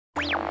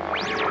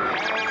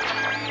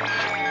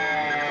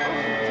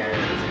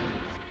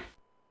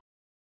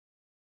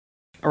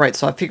Alright,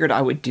 so I figured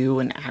I would do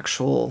an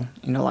actual,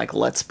 you know, like,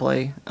 let's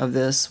play of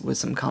this with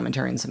some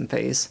commentary and some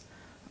face,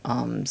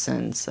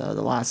 since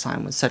the last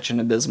time was such an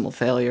abysmal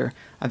failure.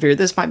 I figured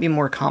this might be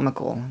more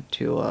comical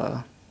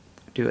to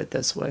do it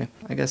this way.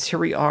 I guess here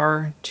we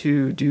are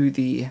to do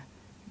the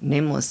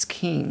Nameless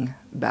King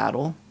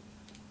battle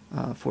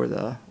for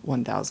the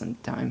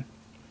 1000th time.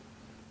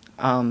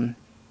 I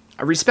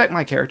respect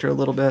my character a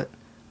little bit.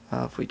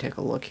 If we take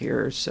a look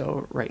here,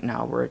 so right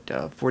now we're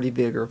at 40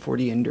 vigor,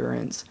 40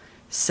 endurance,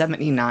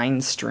 79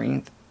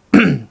 strength,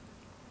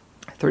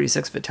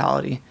 36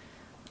 vitality,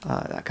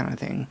 that kind of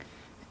thing.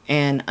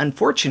 And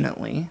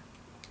unfortunately,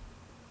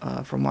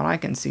 from what I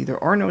can see,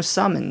 there are no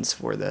summons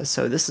for this.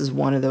 So this is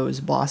one of those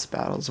boss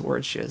battles where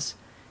it's just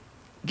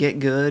get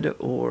good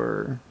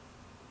or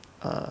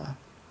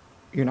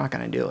you're not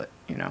going to do it,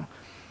 you know.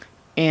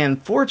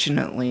 And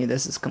fortunately,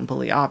 this is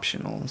completely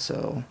optional,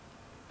 so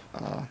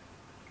I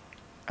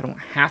don't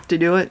have to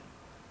do it,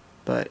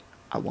 but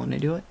I want to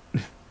do it.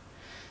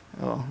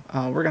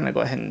 We're going to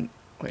go ahead and...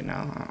 Wait, no,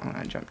 I'm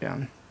going to jump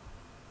down.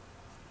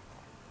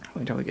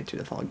 Wait until we get to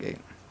the fog gate.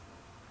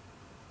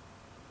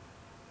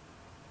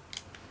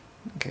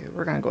 Okay,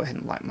 we're going to go ahead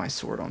and light my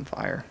sword on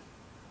fire.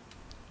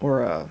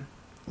 Or,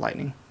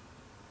 lightning.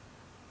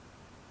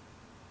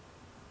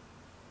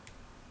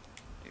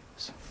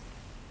 Oops.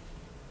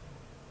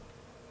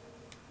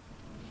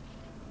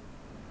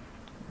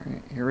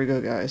 Alright, here we go,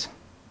 guys.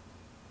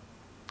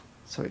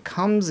 So it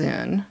comes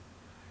in,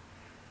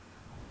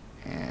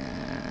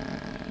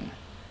 and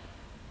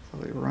so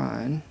we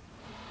run,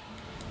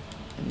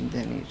 and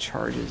then he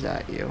charges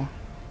at you,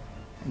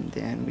 and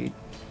then we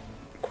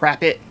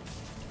crap it.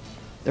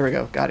 There we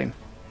go, got him.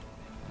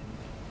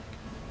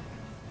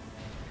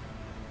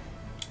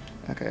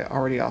 Okay,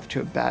 already off to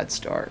a bad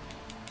start.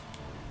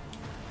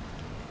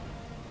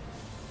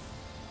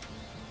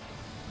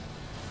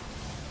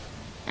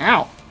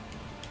 Ow!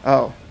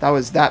 Oh, that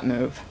was that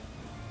move.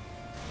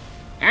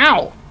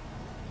 Ow!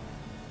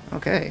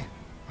 Okay,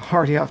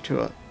 already off to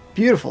a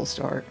beautiful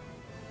start.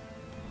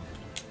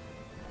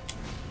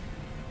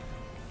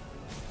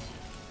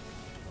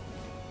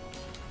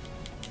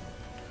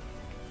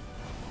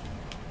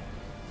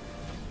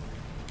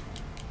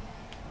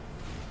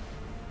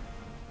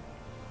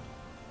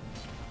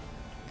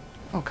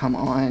 Oh, come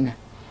on.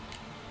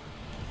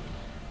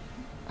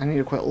 I need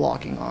to quit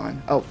locking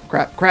on. Oh,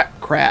 crap,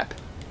 crap, crap.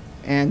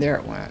 And there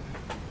it went.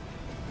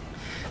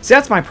 See,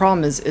 that's my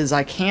problem is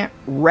I can't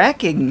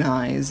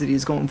recognize that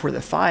he's going for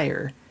the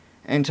fire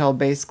until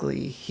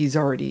basically he's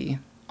already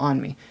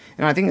on me.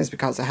 And I think it's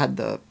because I had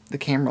the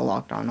camera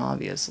locked on,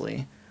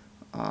 obviously.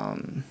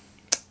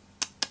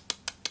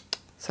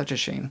 Such a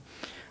shame.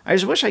 I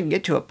just wish I could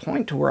get to a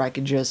point to where I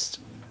could just,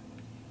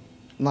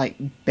 like,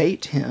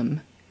 bait him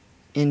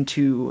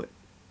into,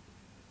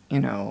 you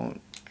know,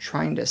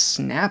 trying to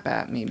snap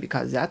at me,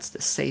 because that's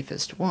the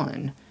safest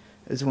one,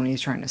 is when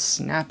he's trying to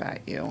snap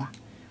at you.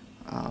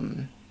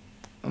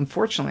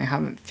 Unfortunately, I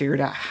haven't figured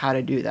out how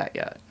to do that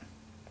yet.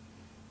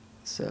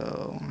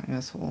 So, I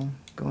guess we'll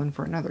go in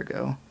for another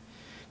go.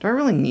 Do I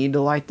really need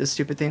to light this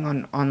stupid thing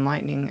on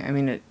lightning? I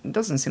mean, it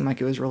doesn't seem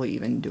like it was really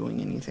even doing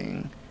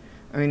anything.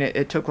 I mean,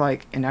 it took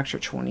like an extra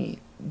 20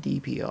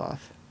 DP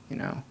off, you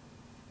know.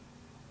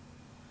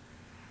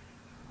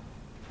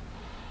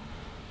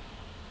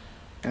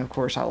 And of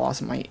course, I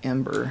lost my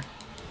ember.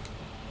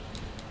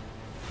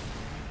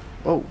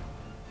 Whoa.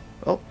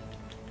 Oh.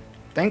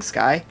 Thanks,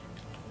 guy.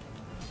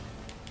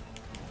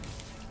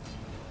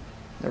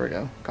 There we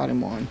go. Got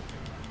him one.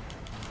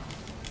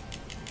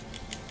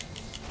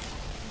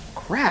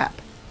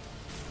 Crap.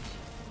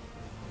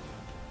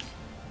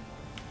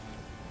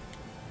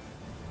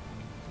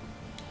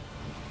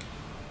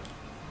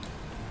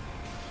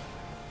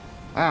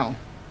 Wow.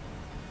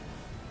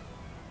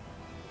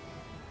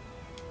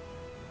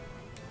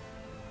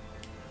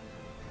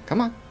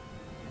 Come on.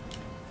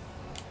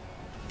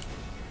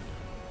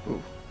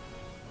 Ooh.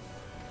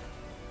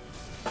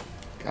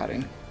 Got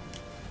him.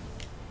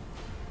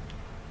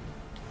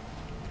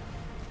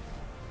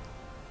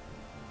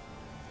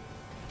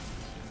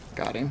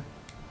 Got him.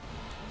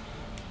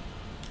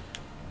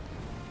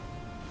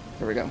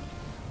 There we go.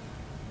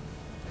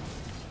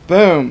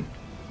 Boom.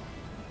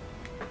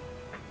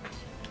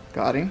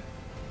 Got him.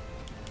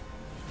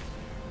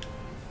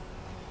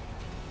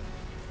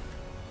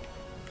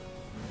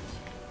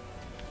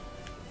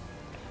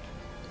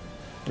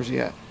 Where's he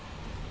at?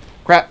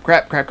 Crap,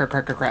 crap, crap, crap,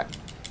 crap, crap, crap.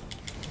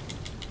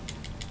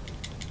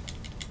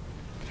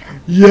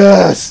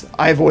 Yes!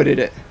 I avoided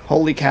it.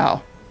 Holy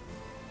cow.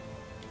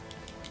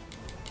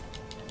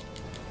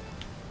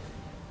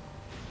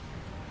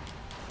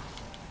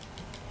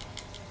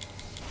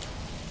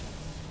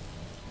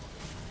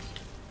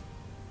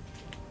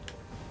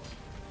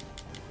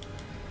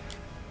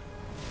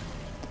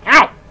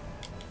 Ow!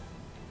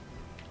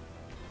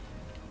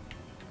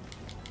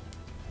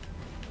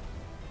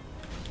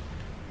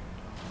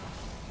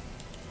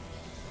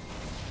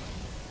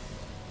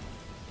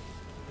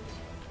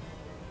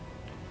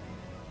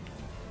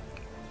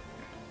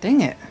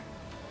 Dang it.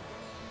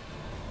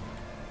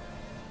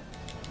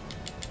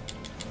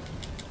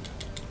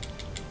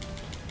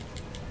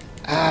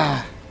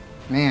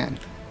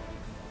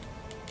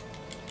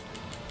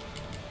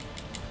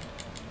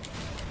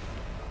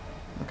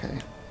 Okay.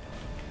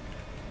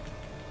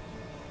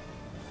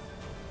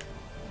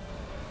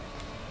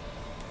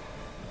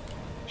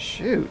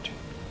 Shoot.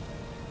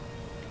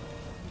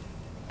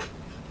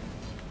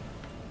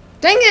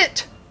 Dang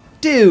it!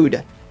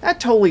 Dude, that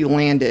totally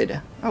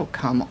landed. Oh,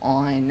 come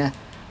on.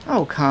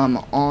 Oh, come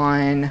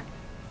on.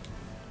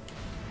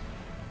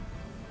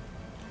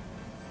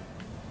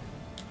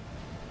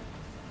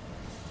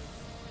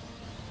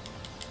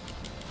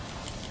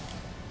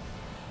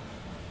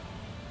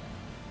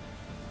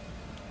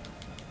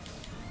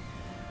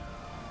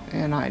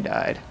 And I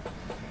died.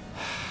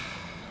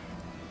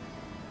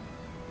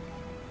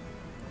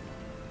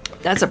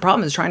 That's the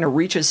problem, is trying to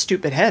reach his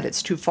stupid head.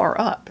 It's too far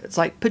up. It's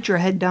like, put your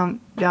head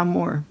down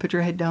more. Put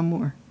your head down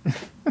more.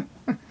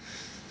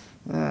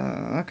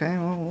 Okay,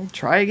 well, we'll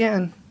try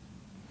again.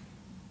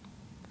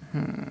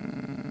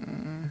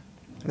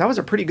 That was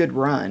a pretty good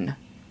run.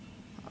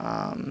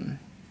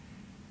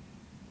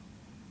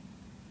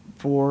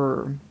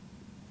 For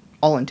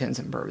all intents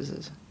and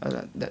purposes.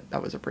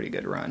 That was a pretty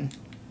good run.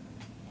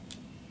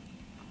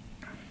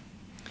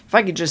 If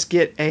I could just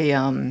get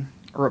a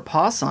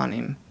riposte on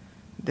him,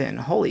 then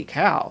holy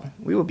cow,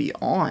 we would be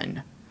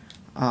on.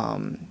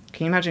 Can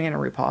you imagine getting a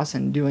riposte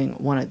and doing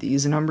one of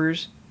these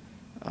numbers?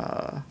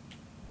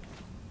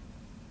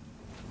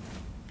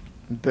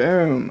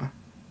 Boom.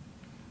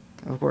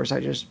 Of course, I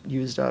just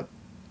used up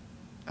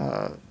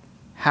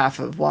half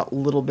of what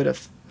little bit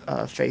of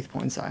faith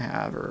points I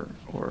have, or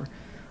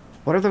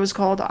what are those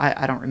called?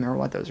 I don't remember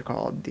what those are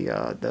called.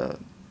 The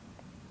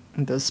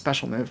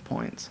special move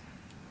points.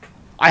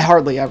 I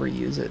hardly ever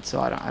use it, so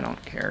I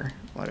don't care.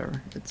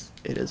 Whatever.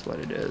 It is what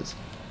it is.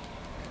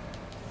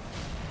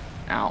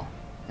 Ow.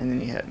 And then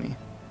he hit me.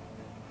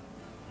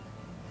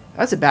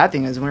 That's a bad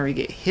thing, is whenever you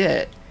get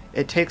hit,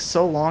 it takes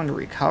so long to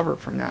recover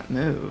from that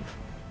move.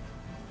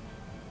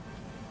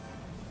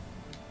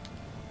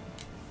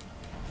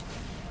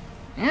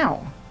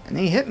 Ow. And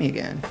then he hit me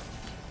again.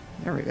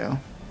 There we go.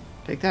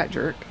 Take that,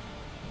 jerk.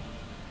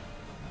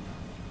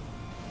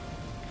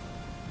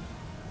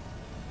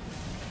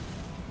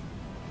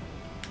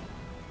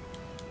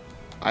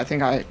 I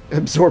think I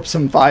absorbed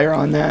some fire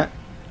on that.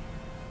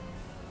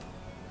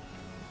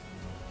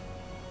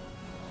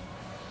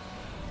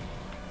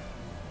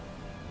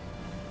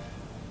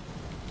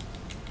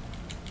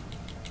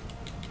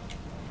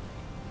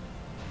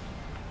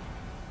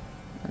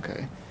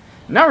 Okay.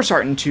 Now we're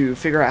starting to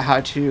figure out how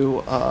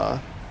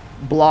to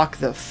block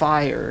the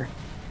fire.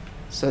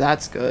 So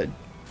that's good.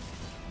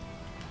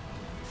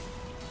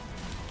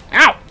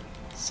 Ow!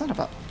 Son of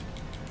a...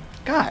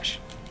 Gosh.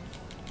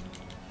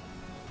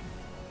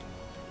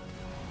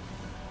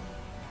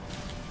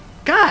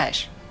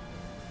 Gosh!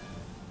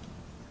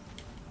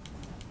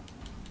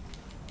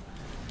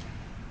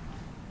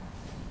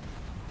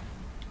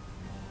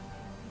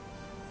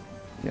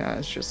 Yeah,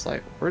 it's just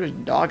like, we're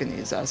just dogging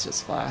these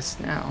asses fast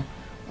now.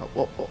 Oh,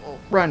 whoa, whoa, whoa.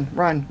 Run,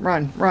 run,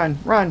 run, run,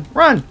 run,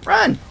 run,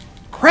 run!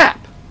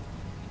 Crap!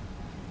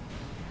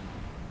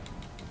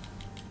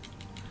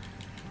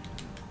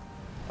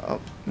 Oh,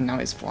 now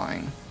he's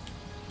flying.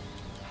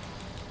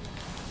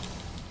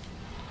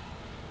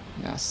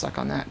 Yeah, suck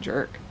on that,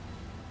 jerk.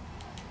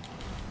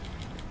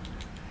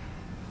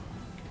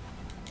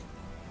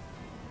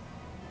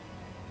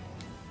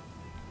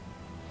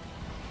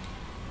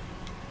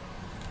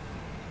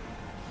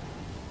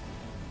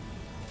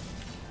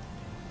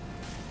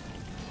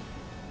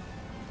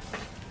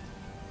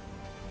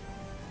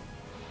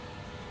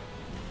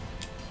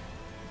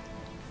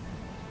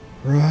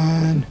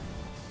 Run.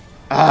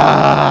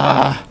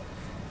 Ah.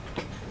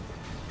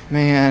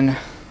 Man.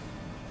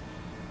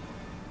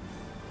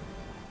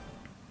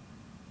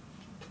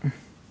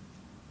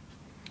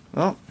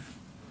 Well,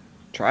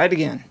 try it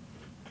again.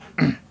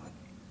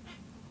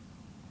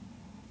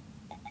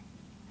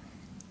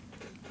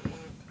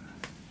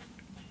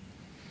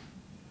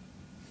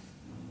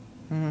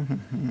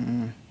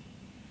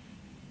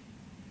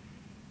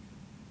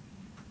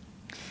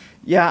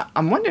 Yeah,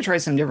 I'm wanting to try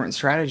some different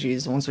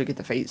strategies once we get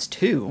to phase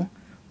 2,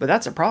 but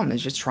that's a problem,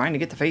 is just trying to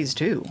get to phase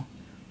 2.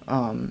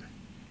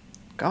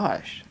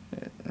 Gosh.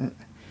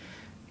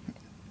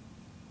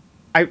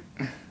 I'm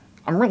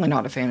really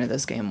not a fan of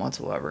this game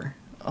whatsoever.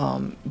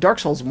 Dark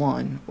Souls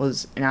 1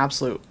 was an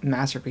absolute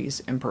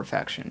masterpiece in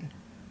perfection.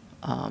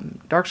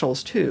 Dark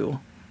Souls 2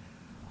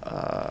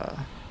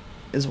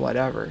 is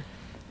whatever.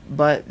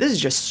 But this is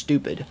just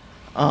stupid.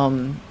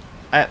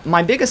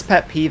 My biggest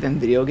pet peeve in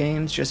video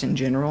games, just in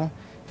general,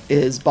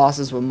 is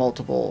bosses with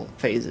multiple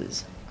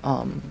phases.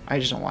 I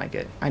just don't like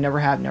it. I never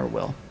have, never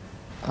will.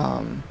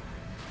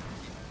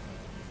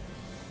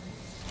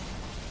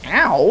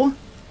 Ow!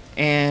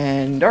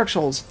 And Dark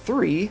Souls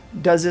 3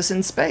 does this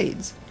in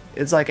spades.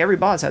 It's like every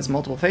boss has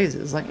multiple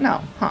phases. Like,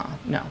 no,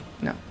 no,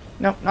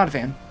 nope, not a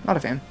fan, not a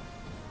fan.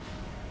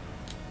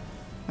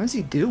 What is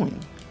he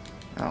doing?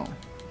 Oh.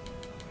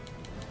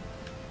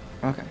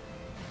 Okay.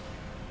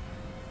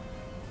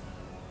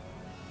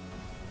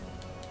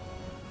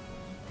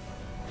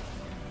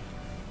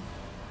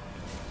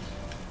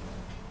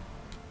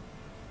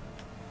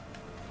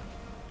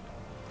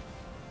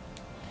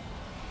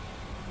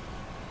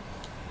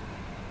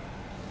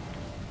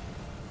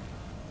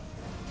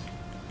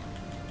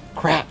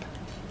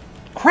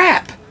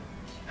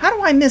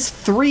 do I miss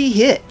 3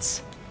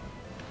 hits?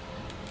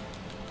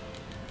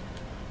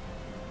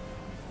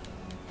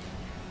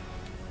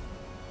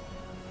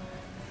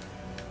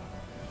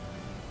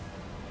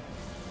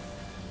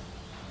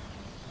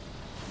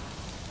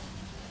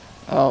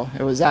 Oh,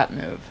 it was that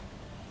move.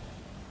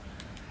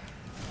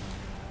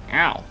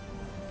 Ow.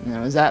 And it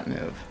was that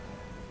move.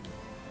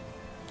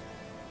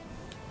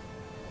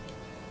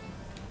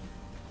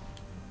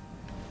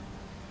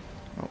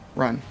 Oh,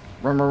 run.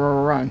 Run, run,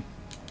 run, run.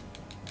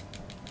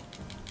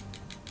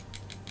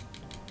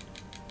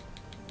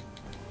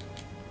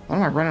 What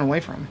am I running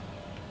away from?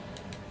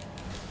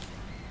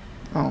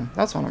 Oh,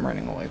 that's what I'm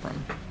running away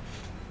from.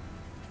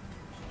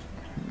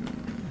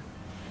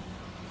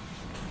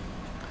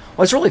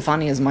 What's really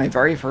funny is my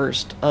very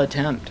first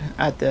attempt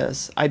at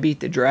this, I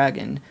beat the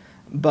dragon,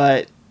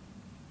 but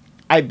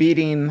I beat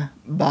him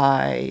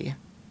by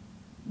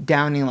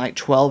downing like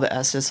 12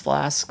 Estus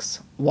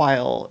flasks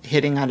while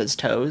hitting at his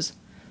toes.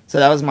 So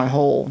that was my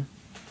whole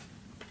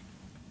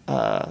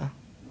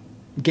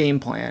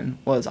game plan,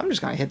 was I'm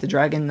just going to hit the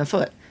dragon in the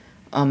foot.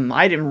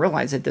 I didn't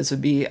realize that this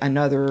would be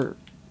another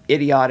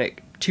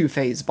idiotic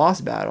 2-phase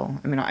boss battle.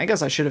 I mean, I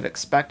guess I should have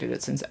expected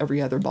it, since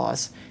every other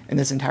boss in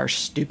this entire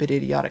stupid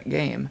idiotic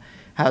game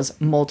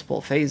has multiple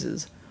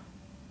phases.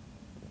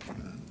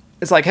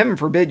 It's like, heaven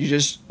forbid you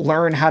just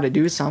learn how to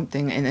do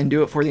something and then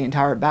do it for the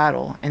entire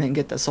battle and then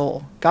get the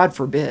soul. God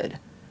forbid.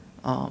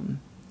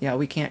 Yeah,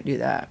 we can't do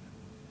that.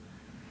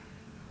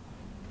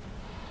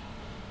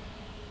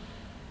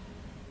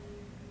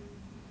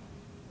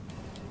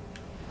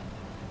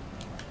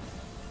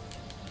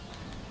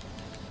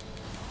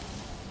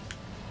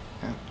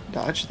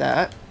 Dodge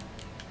that.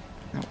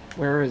 No,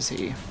 where is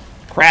he?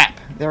 Crap!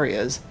 There he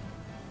is.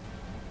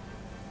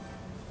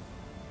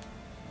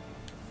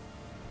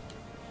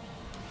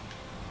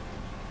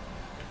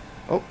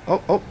 Oh,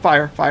 oh, oh,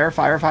 fire, fire,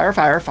 fire, fire,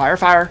 fire, fire,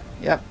 fire.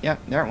 Yep, yep,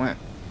 there it went.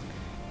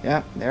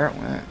 Yep, there it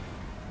went.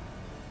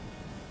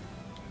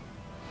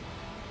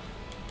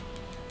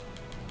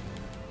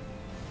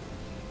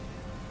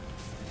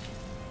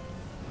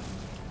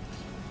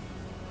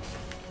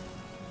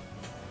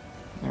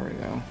 There we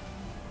go.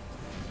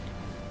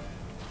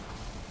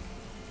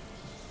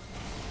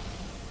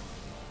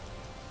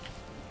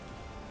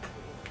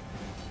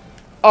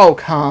 Oh,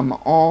 come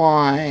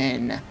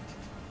on.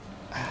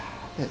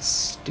 This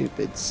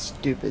stupid,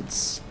 stupid,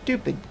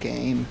 stupid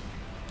game.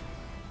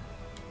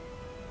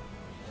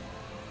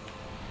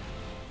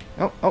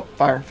 Oh, oh,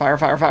 fire, fire,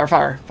 fire, fire,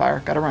 fire,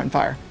 fire. Gotta run,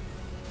 fire.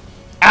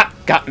 Ah,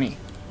 got me.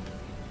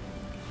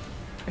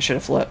 I should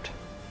have flipped.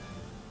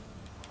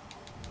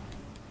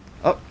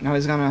 Oh, now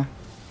he's gonna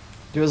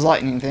do his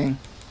lightning thing.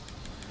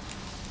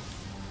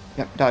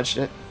 Yep, dodged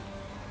it.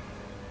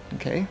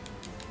 Okay.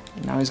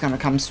 Now he's gonna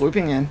come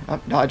swooping in.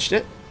 Oh, dodged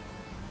it.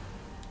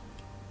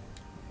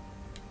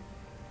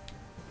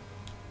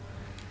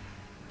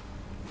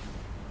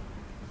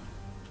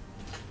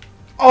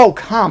 Oh,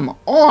 come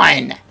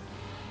on!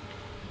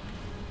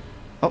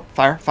 Oh,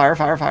 fire, fire,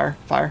 fire, fire,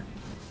 fire.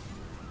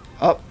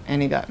 Oh,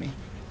 and he got me.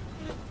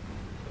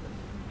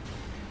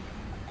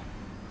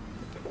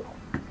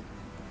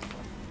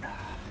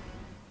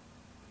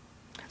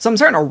 So I'm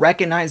starting to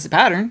recognize the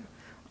pattern.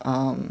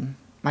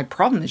 My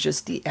problem is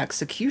just the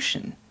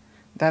execution.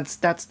 That's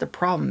the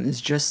problem, is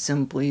just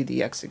simply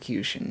the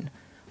execution.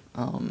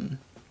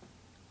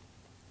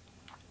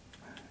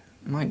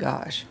 My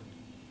gosh.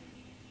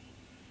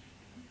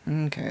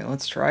 Okay,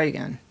 let's try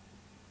again.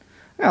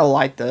 I'm gonna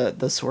light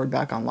the sword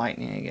back on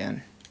lightning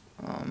again.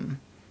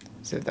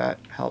 See if that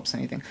helps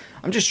anything.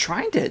 I'm just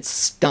trying to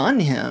stun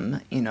him,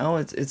 you know?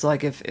 It's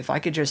like if I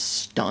could just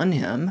stun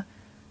him,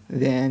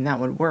 then that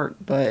would work.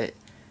 But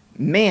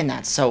man,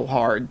 that's so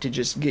hard to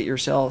just get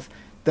yourself...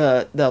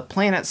 The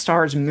planet,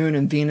 stars, moon,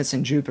 and Venus,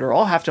 and Jupiter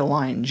all have to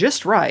align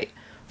just right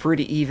for you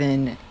to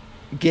even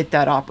get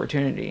that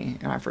opportunity.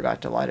 And I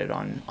forgot to light it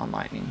on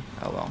lightning.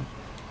 Oh well.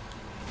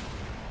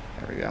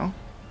 There we go.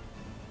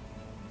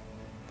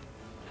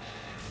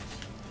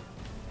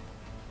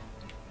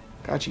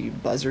 Gotcha, you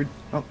buzzard.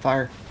 Oh,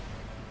 fire.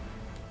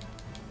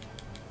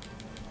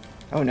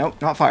 Oh, no,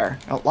 not fire.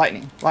 Oh,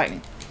 lightning.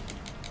 Lightning.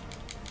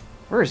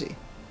 Where is he?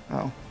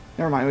 Oh,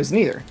 never mind. It was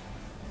neither.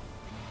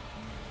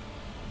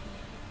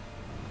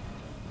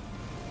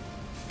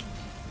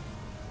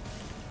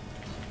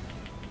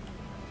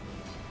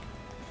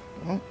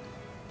 Well,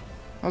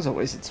 that was a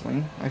wasted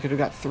swing. I could have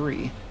got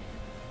 3.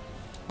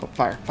 Oh,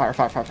 fire. Fire,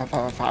 fire, fire, fire,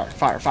 fire, fire,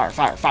 fire, fire,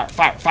 fire, fire,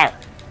 fire, fire.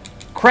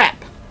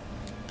 Crap!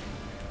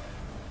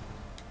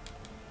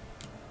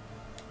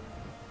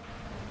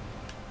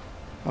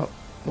 Oh,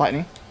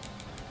 lightning.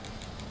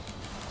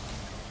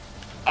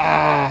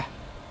 Ah!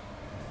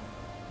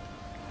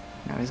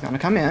 Now he's gonna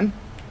come in.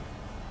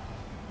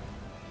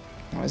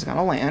 Now he's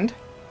gonna land.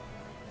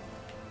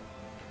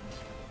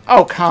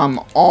 Oh, come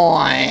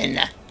on!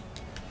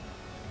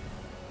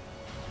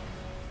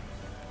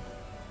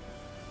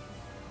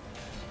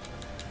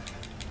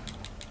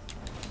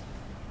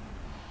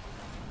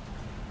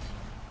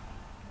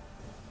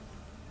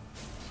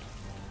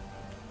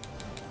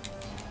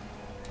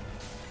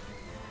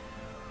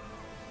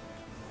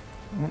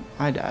 Oh,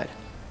 I died.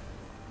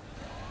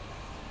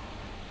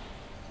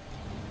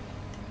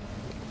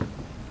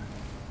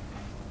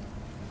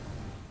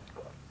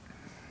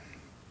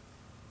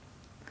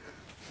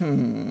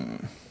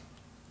 I'm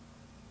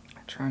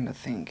trying to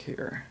think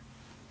here.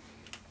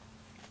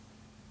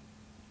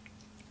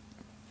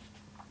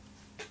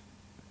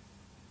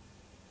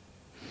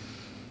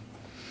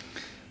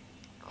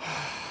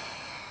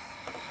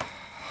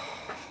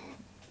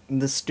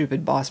 This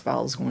stupid boss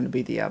battle is going to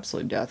be the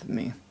absolute death of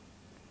me.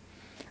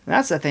 And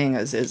that's the thing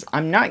is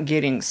I'm not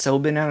getting so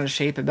bent out of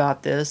shape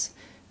about this,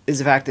 is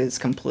the fact that it's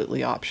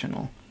completely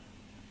optional.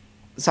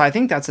 So I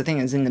think that's the thing,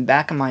 is in the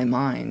back of my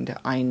mind,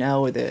 I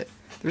know that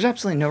there's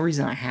absolutely no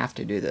reason I have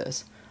to do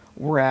this.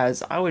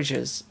 Whereas I was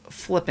just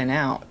flipping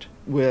out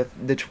with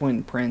the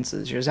twin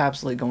princes, just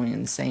absolutely going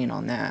insane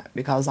on that,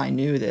 because I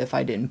knew that if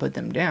I didn't put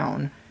them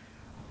down,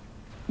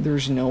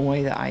 there's no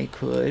way that I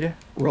could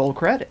roll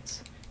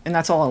credits. And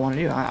that's all I want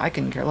to do. I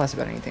couldn't care less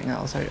about anything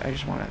else. I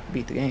just want to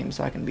beat the game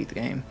so I can beat the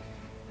game.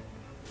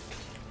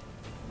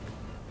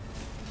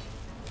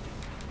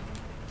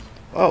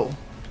 Oh,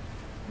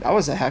 that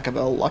was a heck of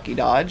a lucky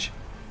dodge.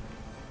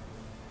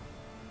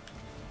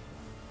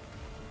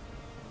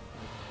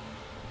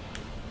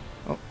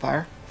 Oh,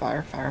 fire,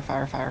 fire, fire,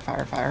 fire, fire,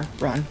 fire, fire.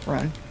 Run,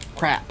 run.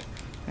 Crap.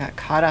 I got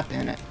caught up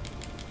in it.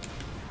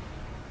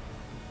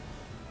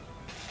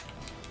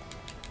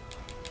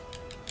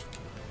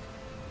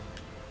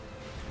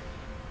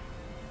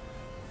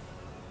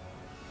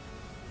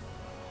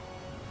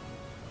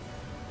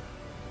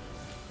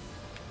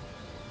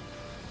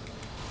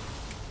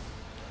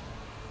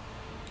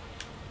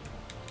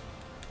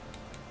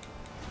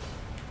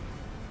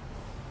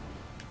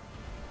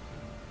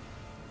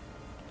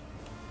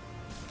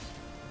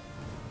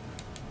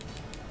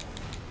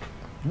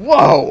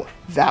 Whoa!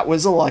 That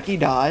was a lucky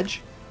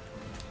dodge.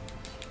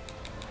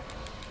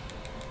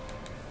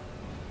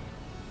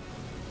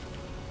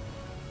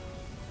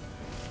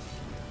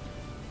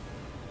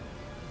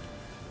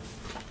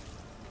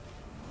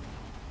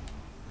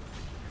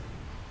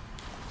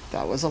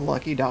 That was a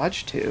lucky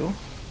dodge, too.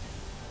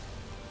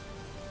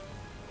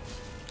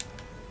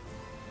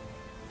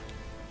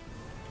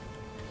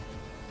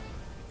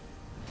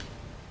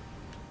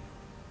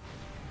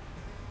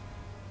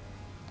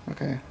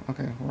 Okay,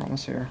 okay, we're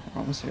almost here.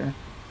 We're almost here.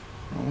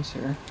 We're almost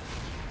here.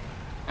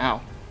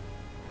 Ow.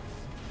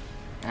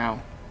 Ow.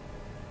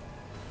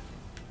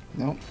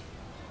 Nope.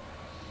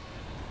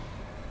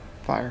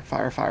 Fire,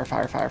 fire, fire,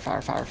 fire, fire,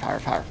 fire, fire, fire,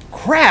 fire.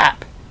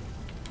 Crap!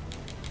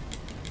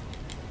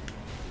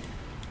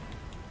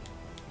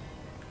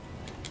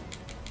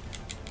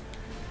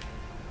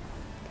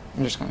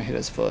 I'm just gonna hit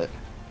his foot.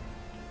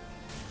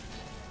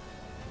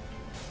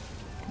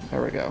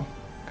 There we go.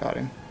 Got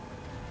him.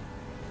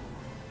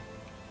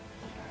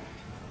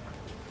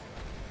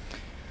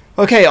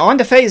 Okay, on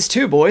to phase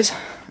 2, boys.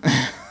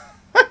 This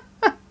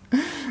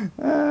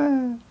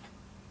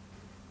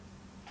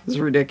is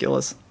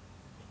ridiculous.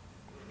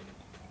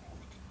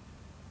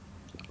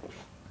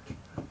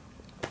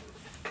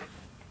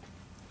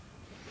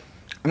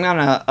 I'm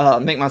gonna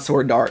make my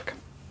sword dark.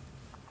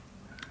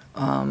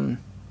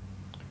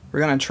 We're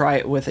gonna try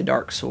it with a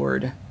dark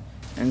sword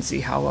and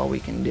see how well we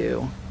can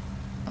do,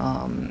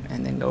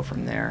 and then go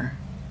from there.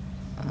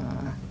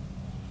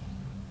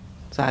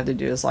 So I have to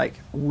do this like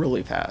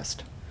really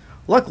fast.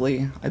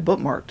 Luckily, I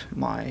bookmarked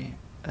my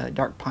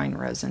dark pine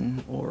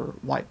resin or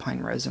white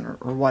pine resin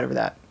or whatever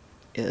that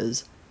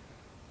is.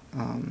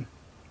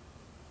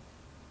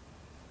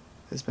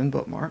 It's been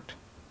bookmarked.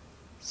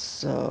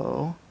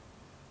 So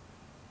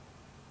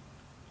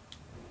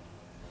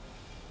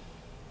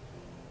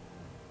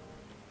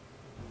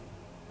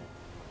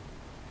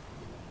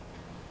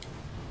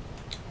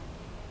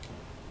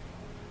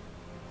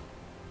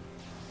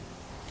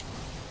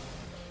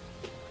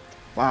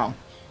wow.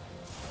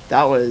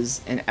 That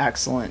was an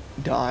excellent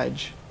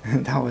dodge.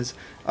 That was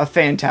a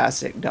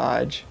fantastic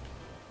dodge.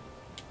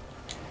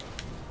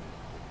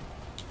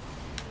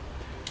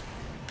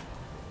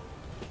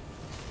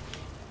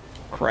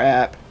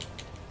 Crap.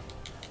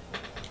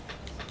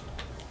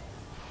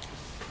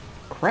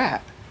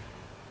 Crap.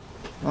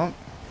 Well,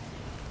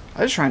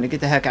 I was trying to get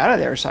the heck out of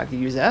there so I could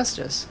use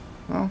Estus.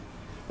 Well,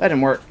 that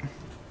didn't work.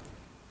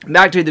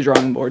 Back to the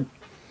drawing board.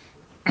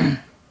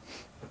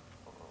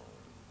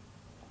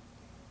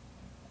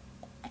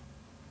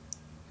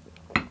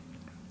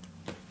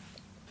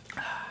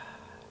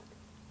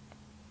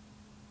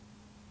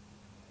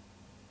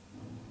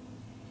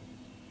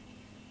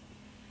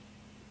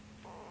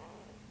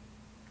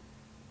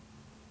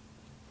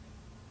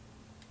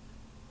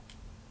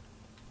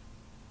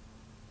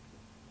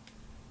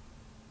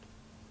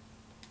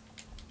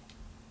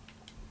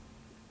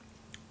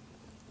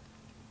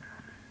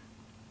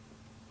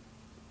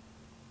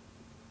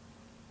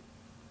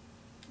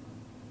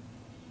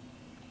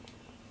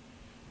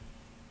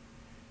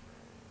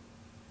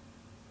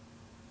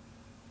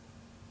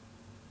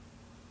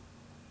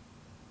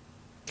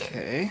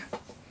 Okay.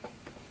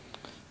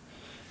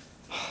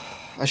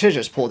 I should have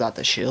just pulled out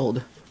the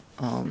shield.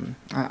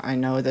 I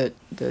know that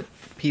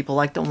people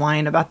like to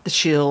whine about the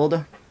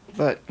shield.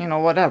 But, you know,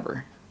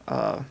 whatever.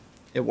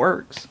 It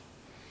works.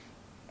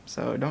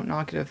 So don't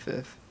knock it if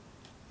it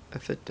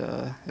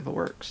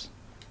works.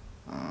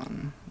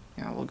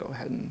 Yeah, we'll go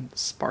ahead and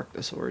spark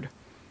the sword.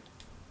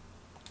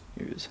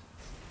 Use.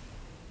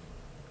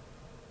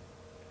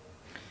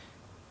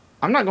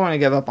 I'm not going to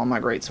give up on my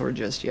greatsword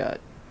just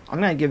yet. I'm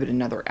going to give it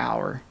another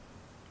hour.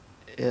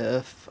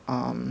 If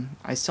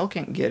I still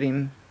can't get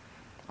him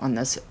on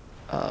this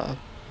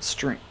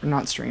stream,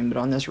 not stream, but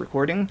on this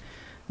recording,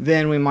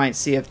 then we might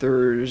see if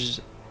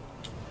there's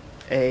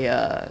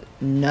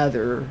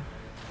another.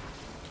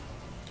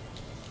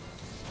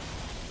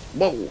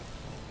 Whoa.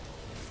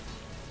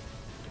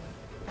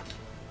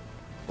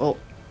 Well,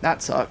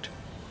 that sucked.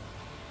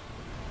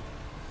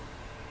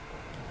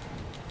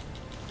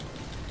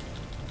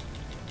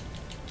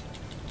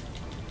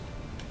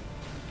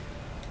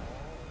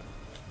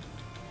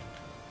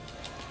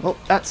 Well,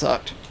 that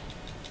sucked.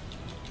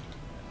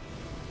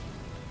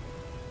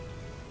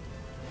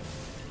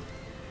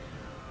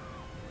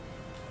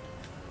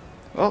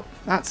 Well,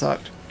 that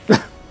sucked.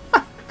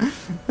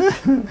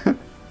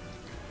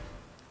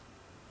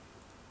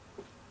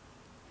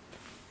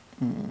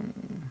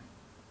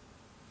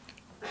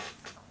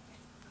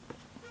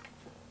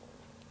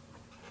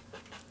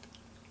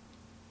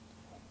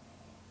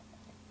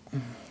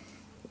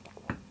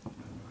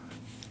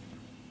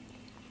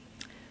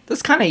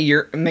 This kind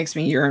of makes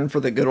me yearn for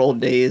the good old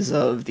days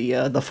of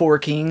the Four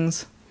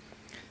Kings,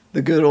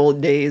 the good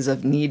old days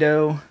of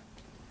Nito,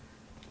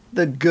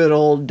 the good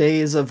old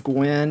days of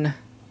Gwen.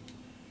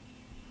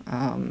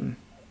 I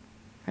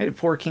had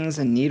Four Kings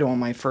and Nito on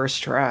my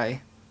first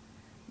try.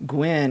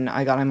 Gwen,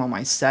 I got him on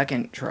my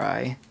second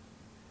try.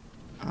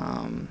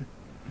 And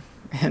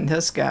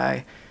this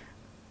guy,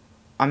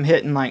 I'm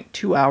hitting like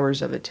 2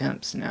 hours of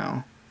attempts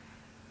now.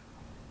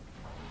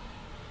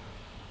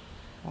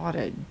 What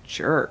a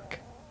jerk.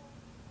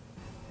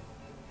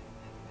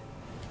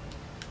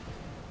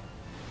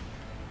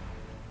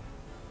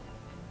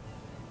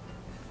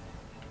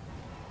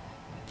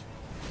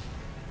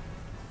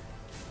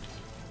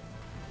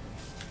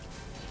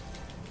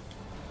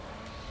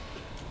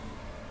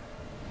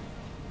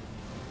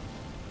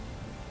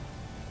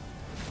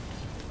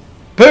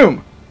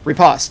 Boom!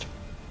 Riposte.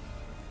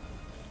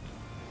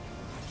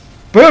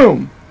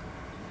 Boom!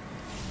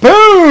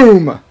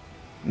 Boom!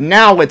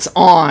 Now it's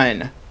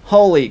on.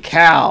 Holy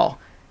cow.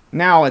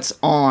 Now it's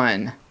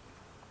on.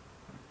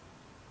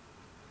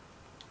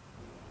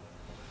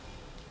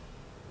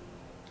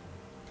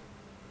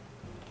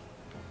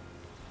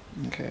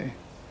 Okay.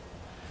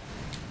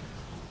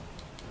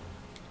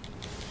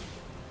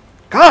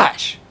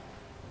 Gosh!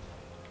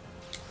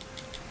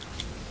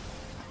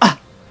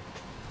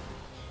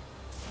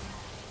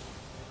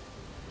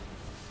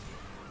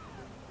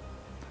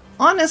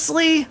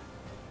 Honestly,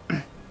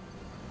 I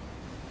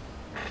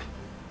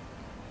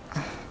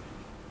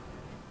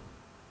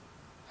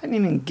didn't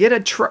even get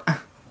a try.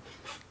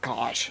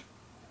 Gosh.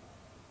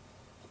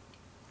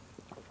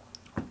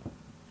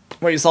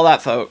 Well, you saw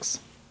that, folks.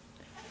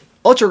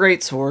 Ultra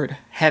Greatsword,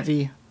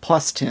 heavy,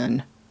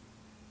 +10.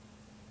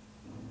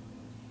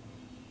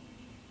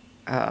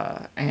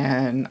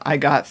 And I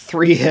got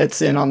 3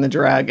 hits in on the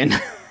dragon.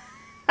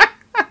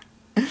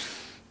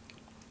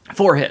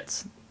 4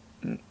 hits.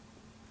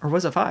 Or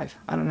was it 5?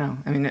 I don't know.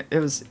 I mean, it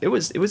was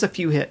a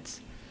few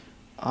hits.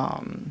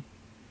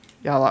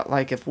 Yeah,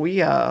 like if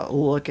we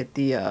look at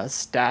the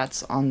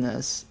stats on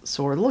this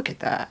sword, look at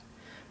that.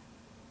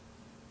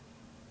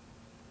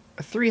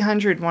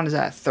 300, what is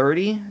that?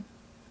 30?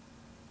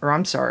 Or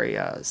I'm sorry,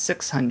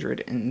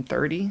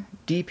 630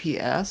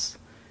 DPS.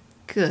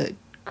 Good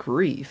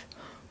grief.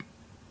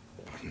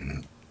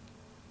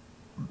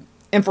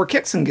 And for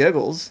kicks and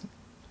giggles,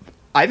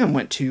 I even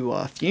went to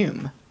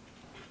Fume,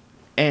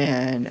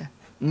 and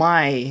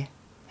my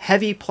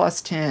heavy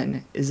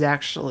 +10 is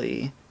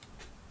actually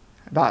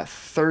about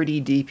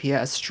 30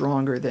 DPS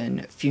stronger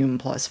than Fume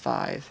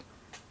 +5.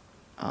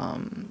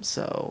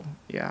 So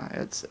yeah,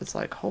 it's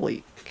like,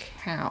 holy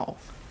cow.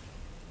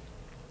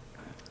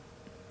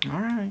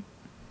 Alright.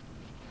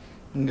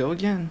 Go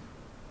again.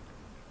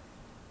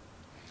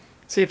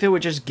 See if it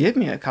would just give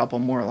me a couple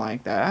more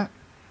like that.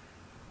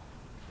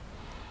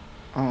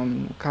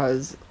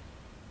 Cause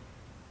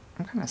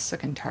I'm kinda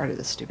sick and tired of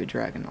this stupid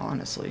dragon,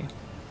 honestly.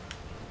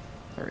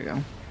 There we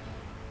go.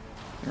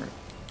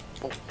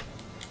 Oh.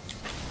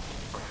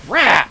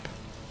 Crap!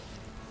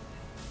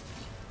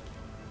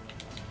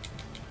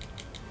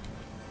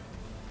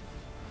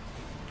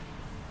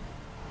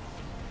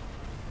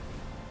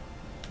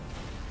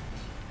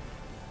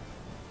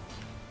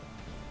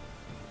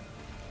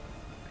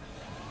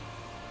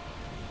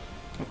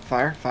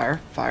 Fire,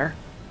 fire, fire.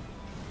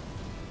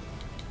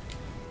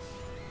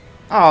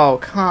 Oh,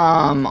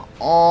 come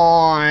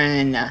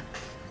on.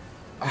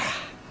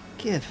 Ugh,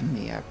 give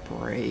me a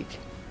break.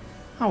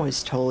 I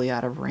was totally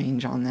out of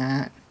range on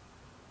that.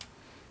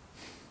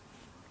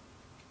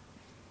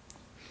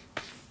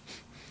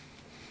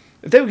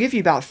 If they would give you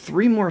about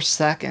 3 more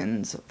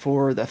seconds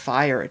for the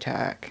fire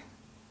attack,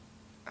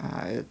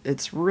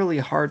 it's really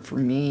hard for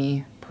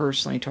me,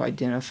 personally to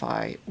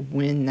identify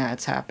when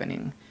that's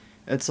happening.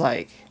 It's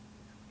like,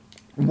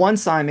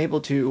 once I'm able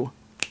to,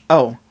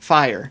 oh,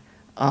 fire,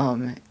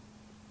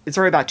 it's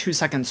already about 2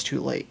 seconds too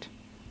late,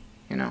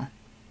 you know?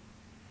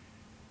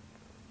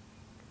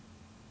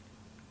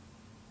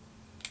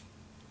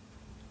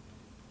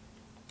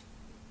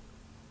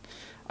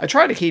 I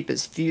try to keep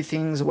as few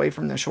things away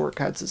from the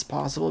shortcuts as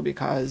possible,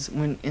 because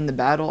when in the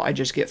battle I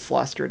just get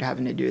flustered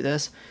having to do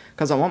this,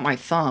 because I want my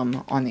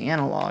thumb on the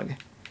analog,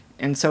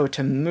 and so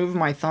to move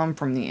my thumb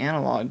from the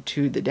analog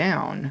to the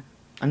down,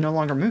 I'm no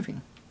longer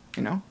moving,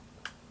 you know?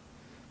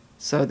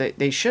 So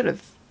they should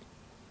have,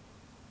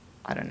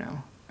 I don't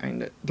know, I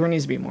mean, there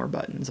needs to be more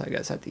buttons, I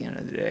guess, at the end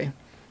of the day,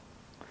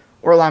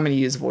 or allow me to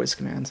use voice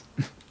commands.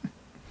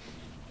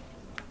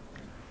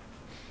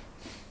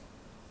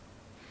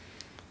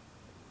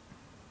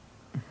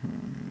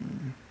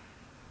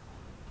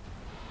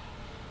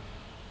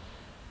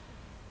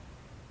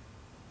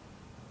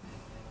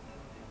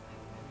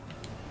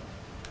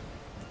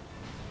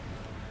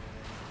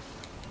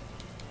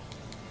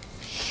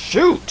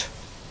 Shoot!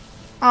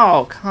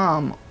 Oh,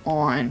 come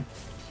on.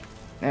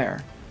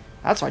 There.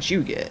 That's what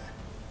you get.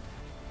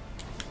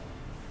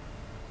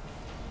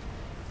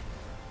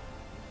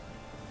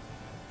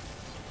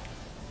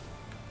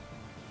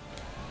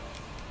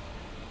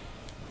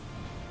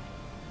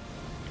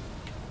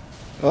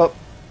 Oh.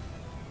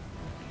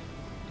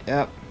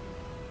 Yep.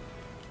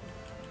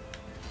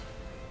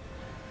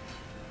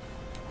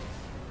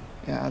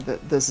 Yeah,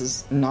 this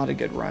is not a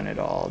good run at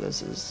all.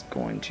 This is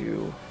going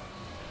to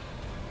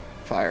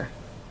fire.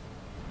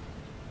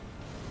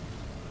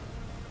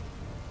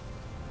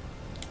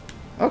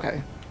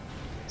 Okay.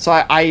 So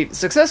I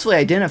successfully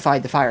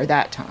identified the fire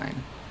that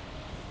time.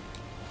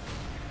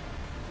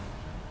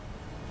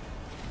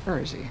 Where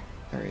is he?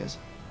 There he is.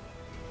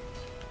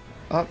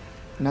 Oh,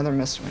 another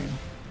missed swing.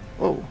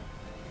 Whoa.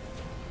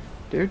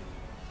 Dude?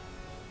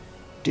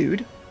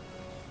 Dude?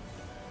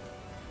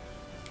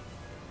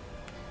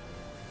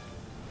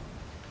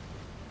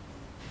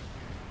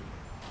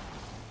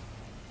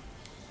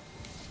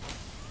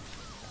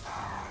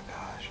 Oh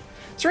gosh.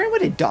 Is there any way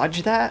to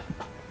dodge that?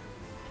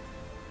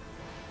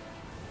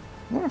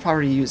 I wonder if I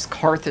were to use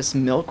Karthus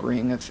Milk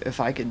Ring, if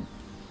I could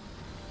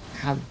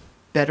have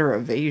better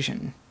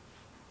evasion.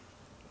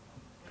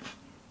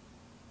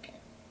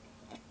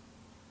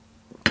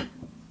 I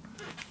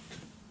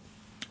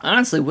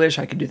honestly wish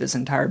I could do this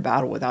entire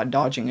battle without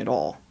dodging at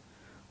all.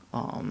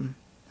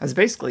 That's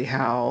basically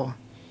how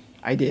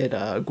I did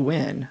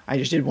Gwen. I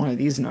just did one of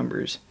these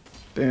numbers.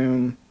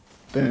 Boom,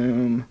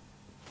 boom,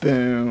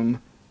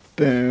 boom,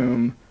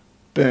 boom,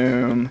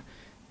 boom.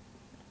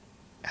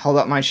 Held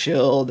up my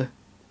shield.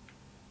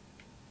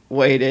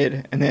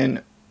 Waited, and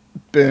then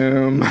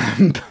boom,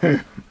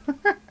 boom.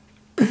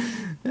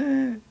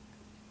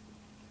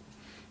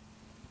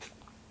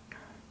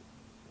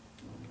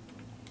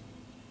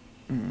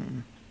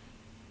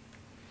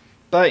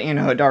 But, you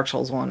know, Dark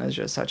Souls 1 is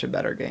just such a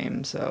better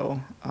game,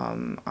 so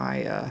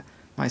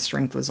my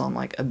strength was on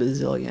like a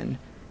bazillion,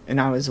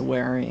 and I was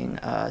wearing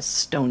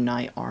Stone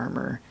Knight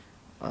armor,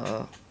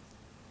 and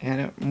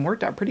it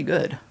worked out pretty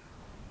good.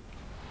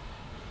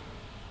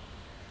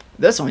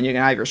 This one, you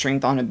can have your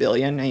strength on a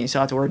billion, and you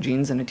still have to wear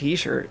jeans and a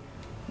t-shirt,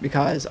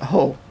 because,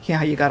 oh,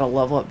 yeah, you gotta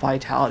level up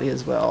vitality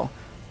as well.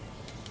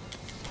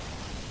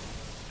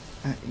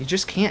 You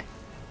just can't...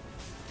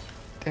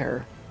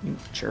 There, you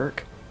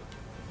jerk.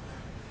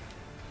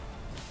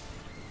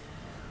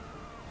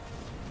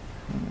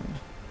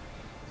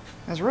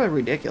 That's really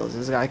ridiculous.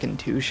 This guy can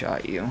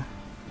two-shot you.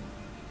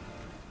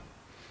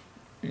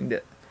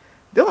 The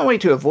only way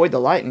to avoid the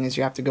lightning is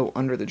you have to go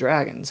under the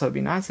dragon, so it'd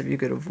be nice if you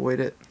could avoid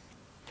it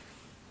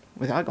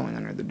without going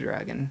under the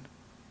dragon.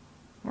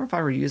 Or if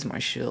I were to use my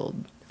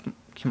shield.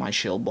 Can my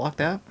shield block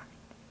that?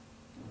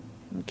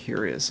 I'm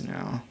curious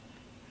now.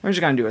 I'm just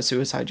gonna do a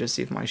suicide just to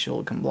see if my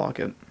shield can block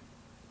it.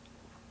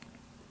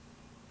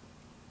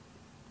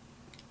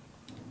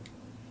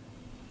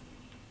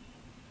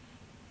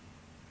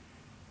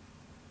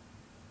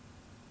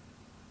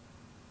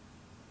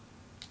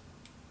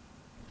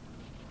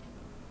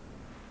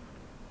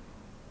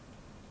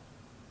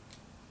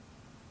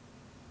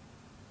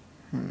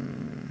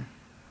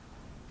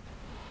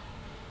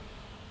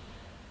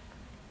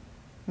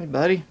 Hey,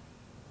 buddy.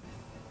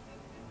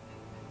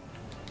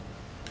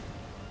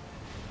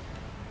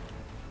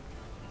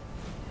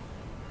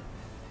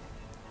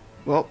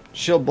 Well,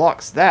 shield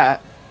blocks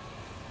that.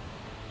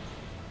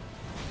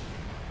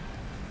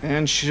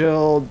 And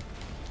shield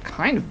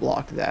kind of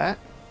blocked that.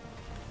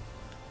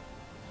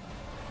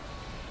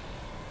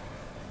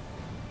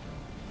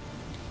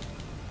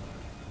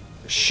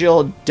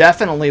 Shield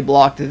definitely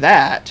blocked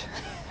that.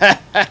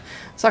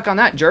 Suck on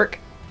that, jerk.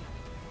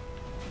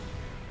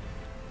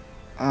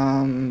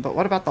 But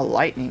what about the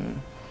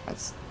lightning?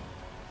 That's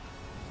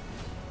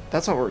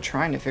what we're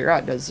trying to figure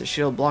out. Does the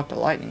shield block the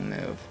lightning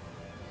move?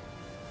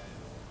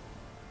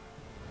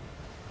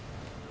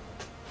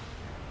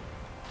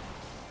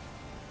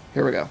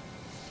 Here we go.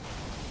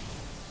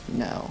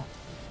 No.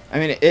 I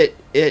mean,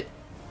 it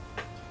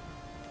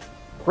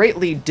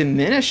greatly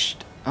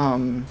diminished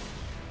some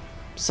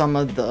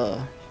of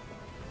the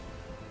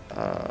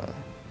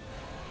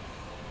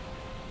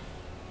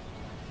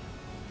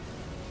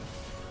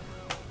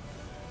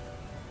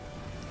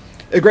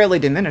it greatly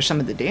diminished some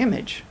of the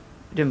damage.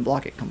 It didn't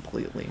block it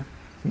completely.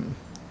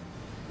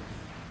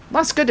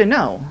 That's good to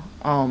know.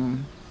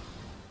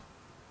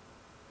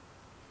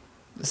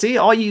 See,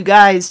 all you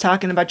guys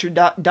talking about your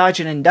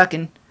dodging and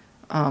ducking,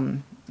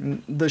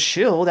 the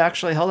shield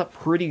actually held up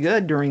pretty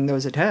good during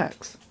those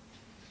attacks.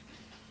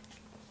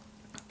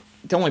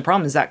 The only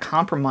problem is that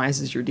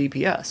compromises your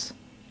DPS.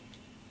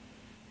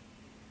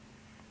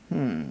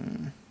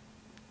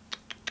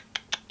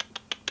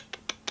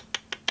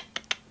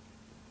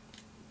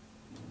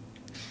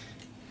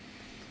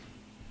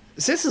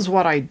 So this is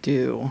what I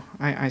do.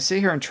 I sit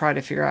here and try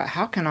to figure out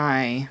how can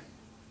I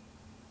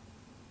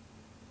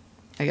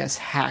guess,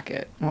 hack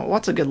it. Well,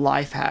 what's a good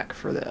life hack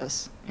for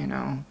this, you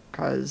know?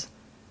 Because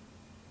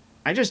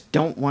I just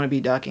don't want to be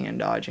ducking and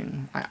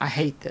dodging. I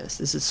hate this.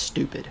 This is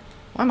stupid.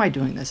 Why am I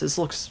doing this? This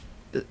looks...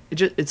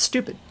 it's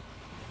stupid.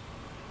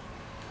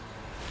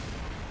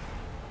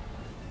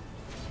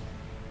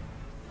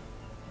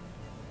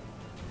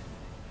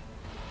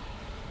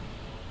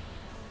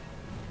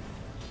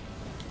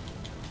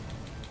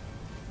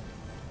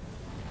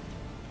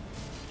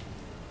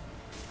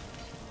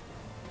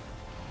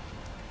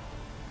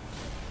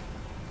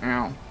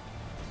 Ow.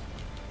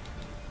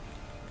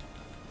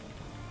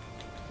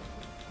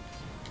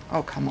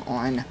 Oh, come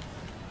on.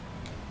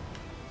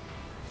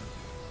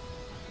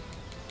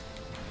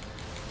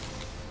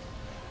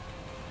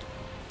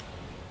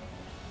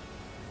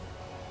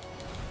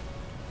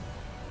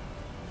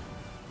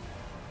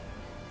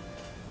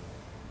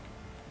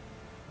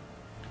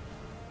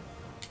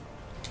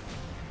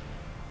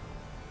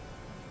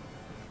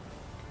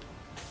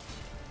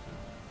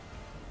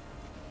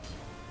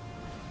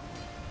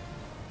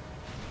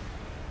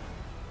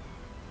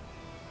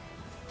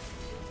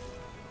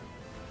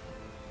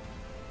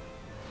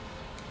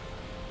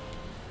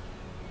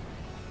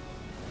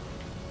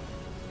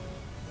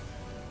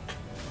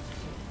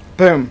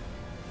 Boom.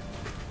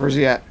 Where's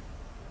he at?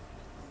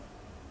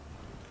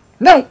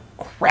 No!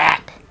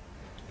 Crap!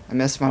 I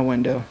missed my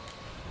window.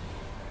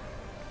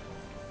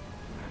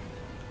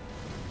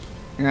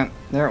 Yeah,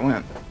 there it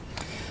went.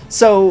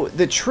 So,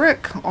 the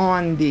trick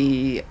on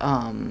the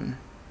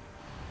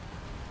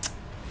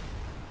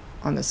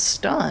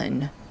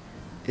stun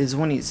is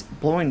when he's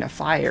blowing the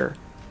fire,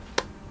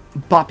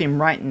 bop him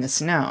right in the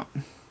snout.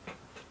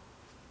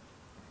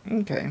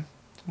 Okay,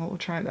 well, we'll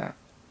try that.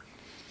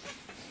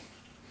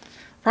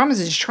 Problem is,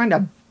 he's trying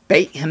to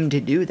bait him to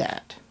do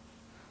that.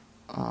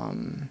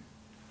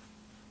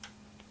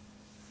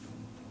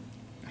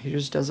 He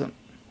just doesn't.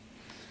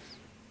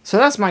 So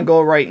that's my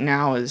goal right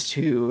now, is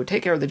to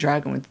take care of the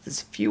dragon with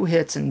as few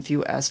hits and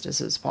few Estus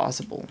as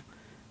possible.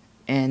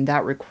 And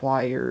that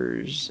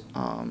requires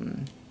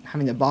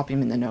having to bop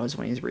him in the nose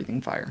when he's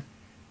breathing fire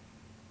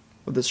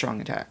with a strong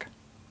attack.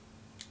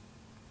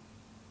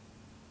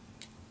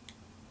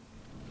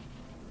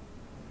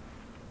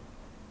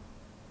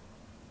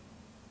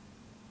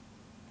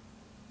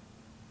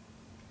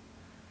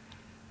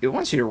 It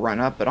wants you to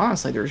run up, but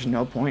honestly, there's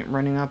no point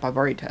running up. I've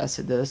already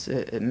tested this.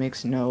 It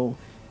makes no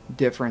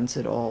difference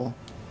at all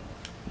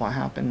what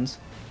happens.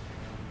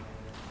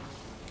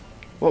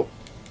 Whoa.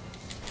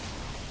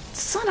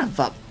 Son of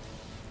a...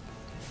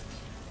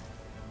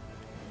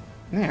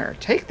 There,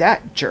 take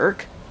that,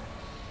 jerk.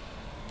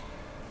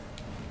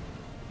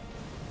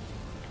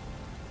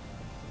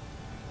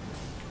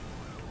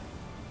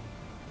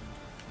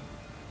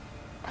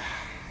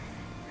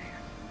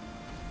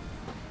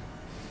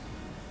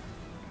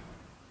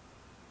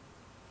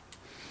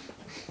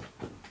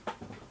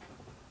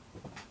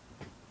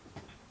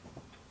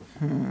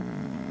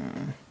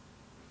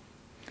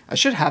 I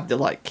should have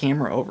the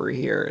camera over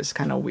here. It's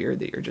kind of weird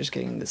that you're just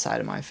getting the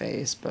side of my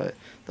face, but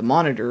the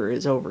monitor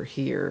is over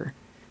here,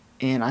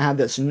 and I have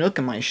this nook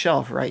in my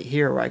shelf right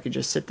here where I could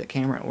just sit the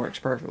camera. It works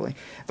perfectly.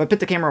 If I put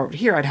the camera over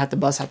here, I'd have to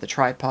bust out the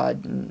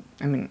tripod, and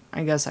I mean,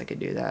 I guess I could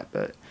do that,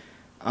 but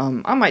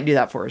I might do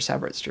that for a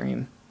separate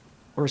stream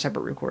or a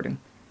separate recording.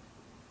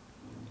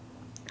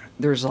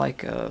 There's I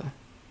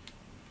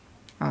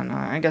don't know,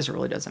 I guess it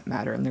really doesn't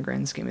matter in the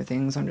grand scheme of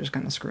things. I'm just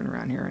kind of screwing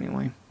around here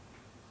anyway.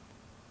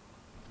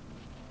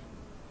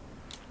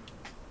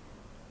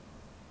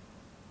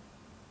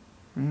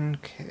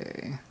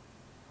 Okay.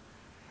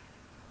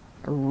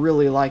 I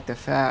really like the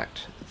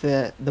fact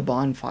that the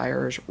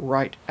bonfire is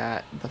right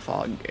at the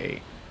fog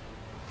gate.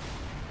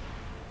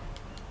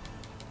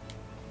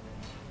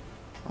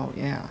 Oh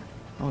yeah.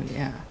 Oh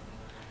yeah.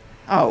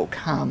 Oh,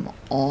 come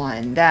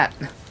on. That...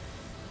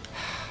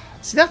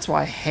 See, that's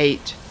why I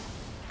hate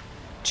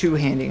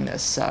two-handing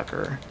this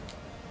sucker.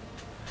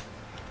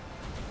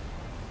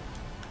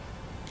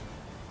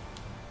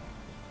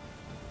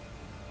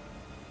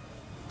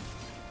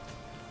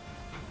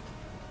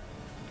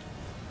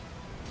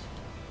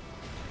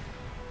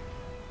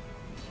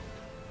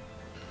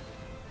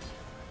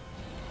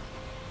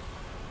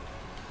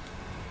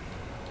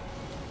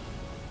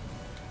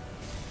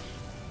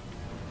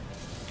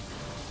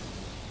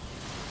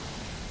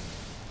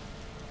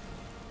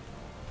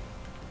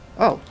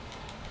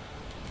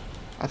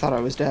 thought I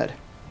was dead.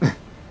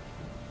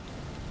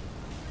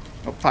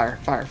 Oh, fire,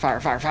 fire, fire,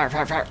 fire, fire,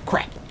 fire, fire.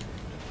 Crap.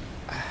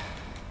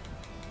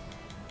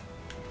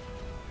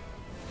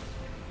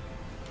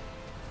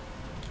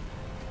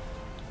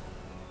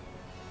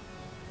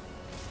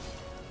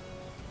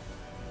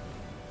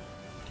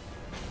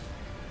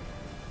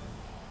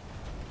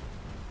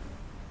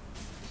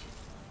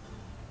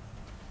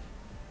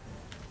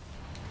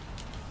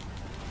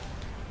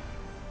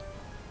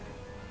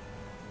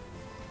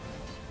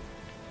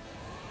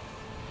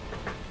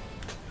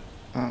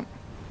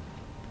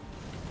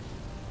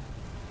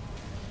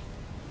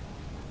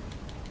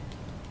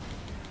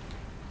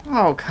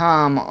 Oh,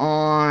 come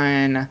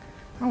on.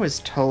 I was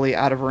totally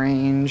out of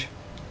range.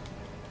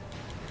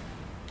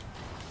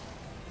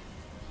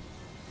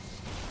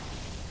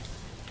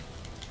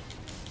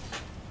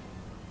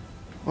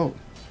 Oh.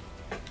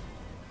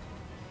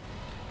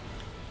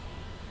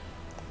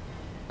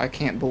 I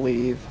can't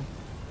believe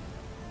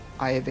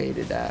I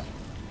evaded that.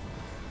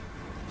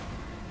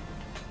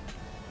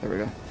 There we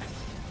go.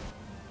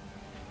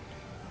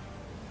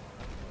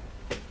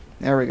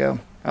 There we go.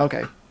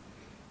 Okay.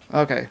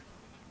 Okay.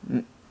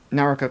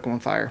 Now we're cooking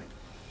with fire.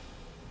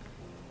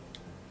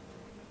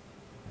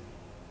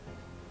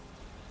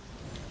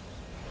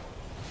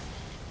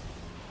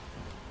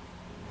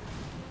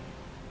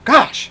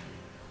 Gosh!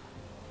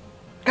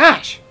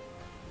 Gosh!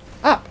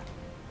 Up!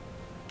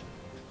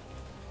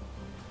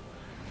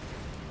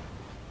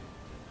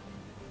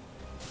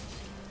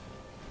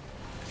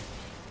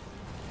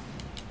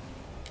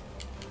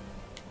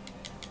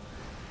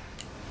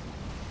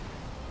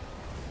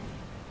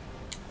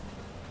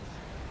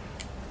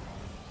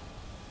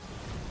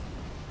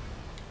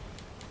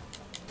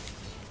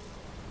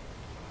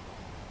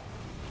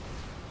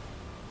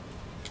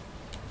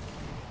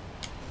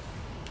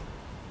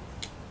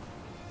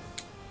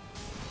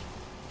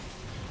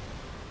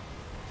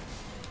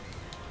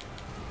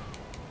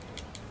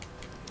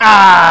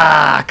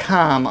 Ah,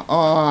 come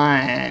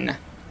on.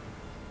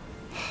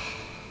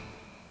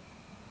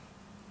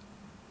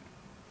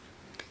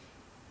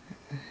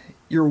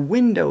 Your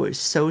window is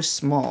so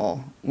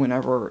small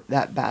whenever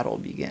that battle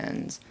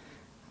begins.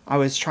 I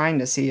was trying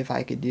to see if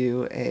I could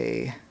do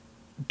a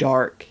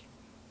dark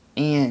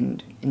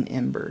and an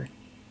ember.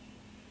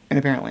 And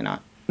apparently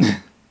not.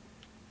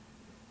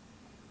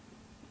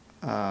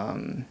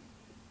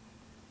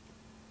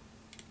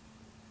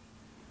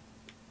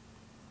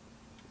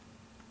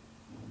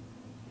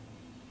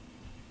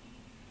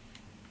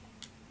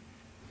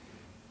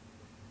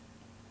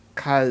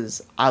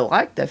 Because I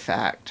like the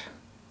fact...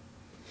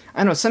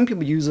 I know some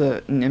people use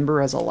an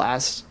ember as a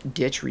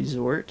last-ditch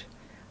resort.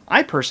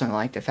 I personally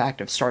like the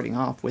fact of starting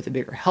off with a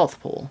bigger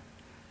health pool.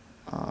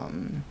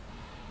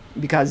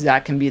 Because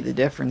that can be the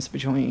difference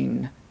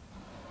between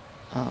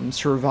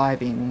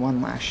surviving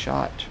one last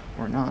shot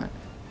or not.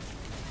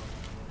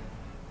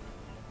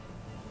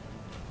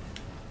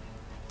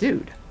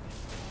 Dude.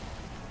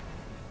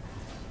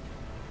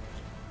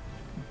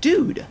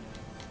 Dude!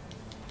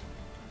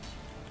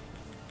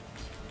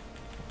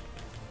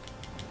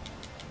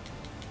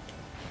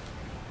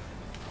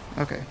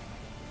 Okay.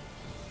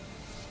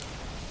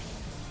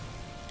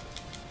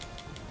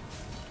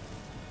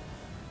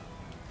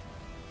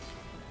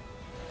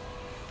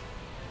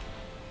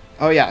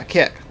 Oh yeah,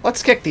 kick.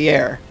 Let's kick the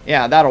air.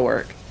 Yeah, that'll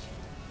work.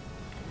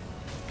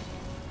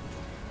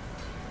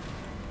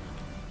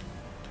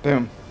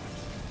 Boom.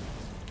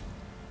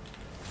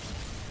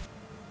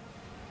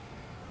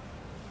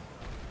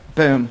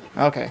 Boom.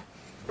 Okay.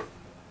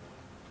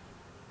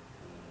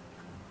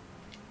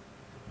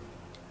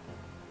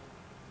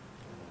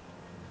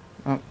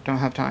 Oh, don't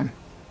have time.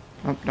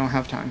 Oh, don't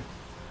have time.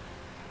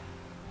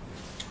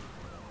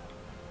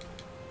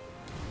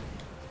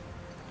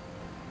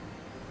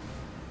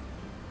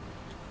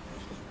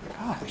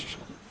 Gosh.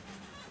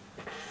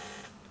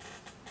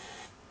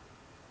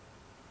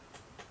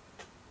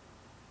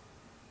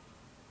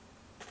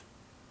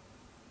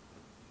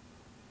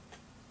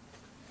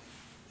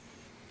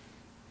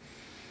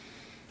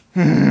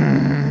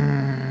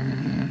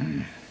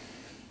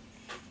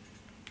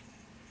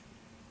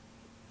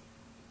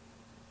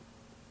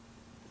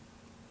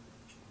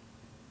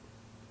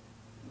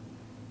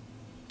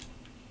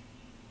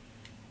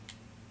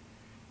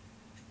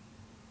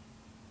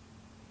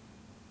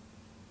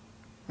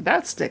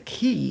 That's the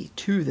key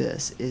to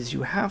this, is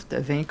you have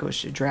to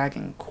vanquish the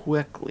dragon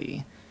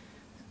quickly.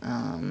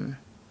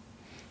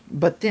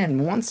 But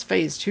then once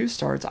phase 2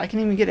 starts, I can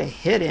even get a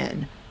hit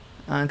in,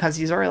 because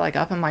he's already like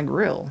up in my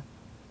grill,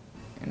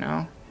 you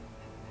know?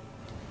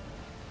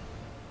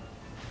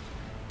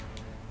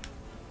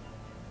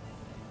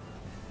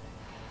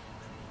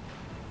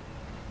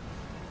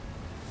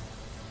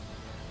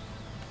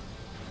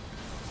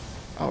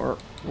 Oh,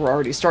 we're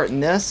already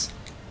starting this?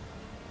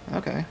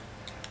 Okay.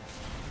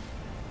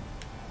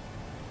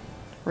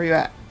 Where you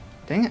at?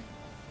 Dang it.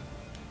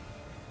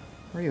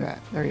 Where you at?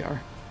 There you are.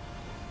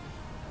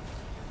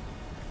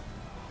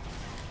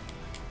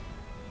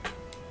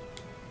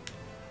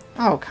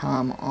 Oh,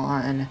 come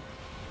on.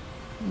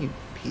 You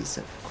piece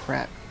of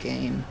crap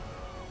game.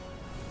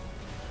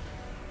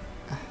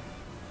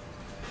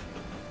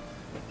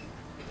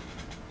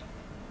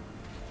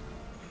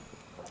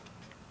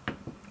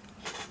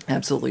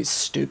 Absolutely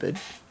stupid.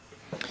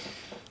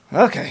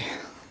 Okay,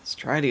 let's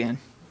try it again.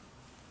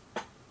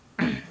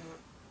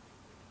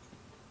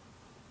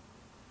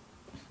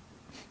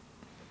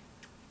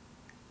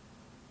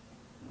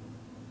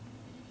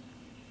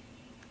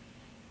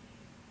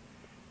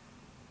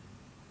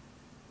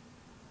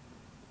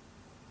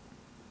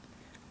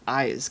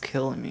 Eye is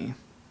killing me.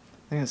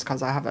 I think it's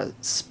because I have a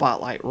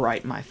spotlight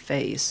right in my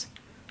face.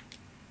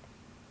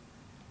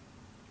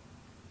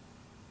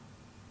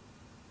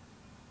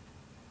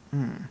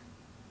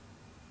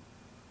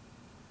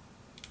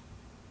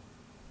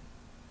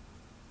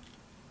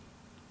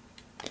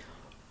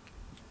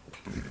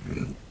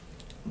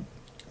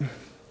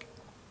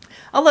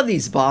 I love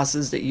these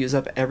bosses that use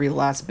up every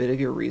last bit of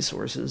your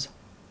resources.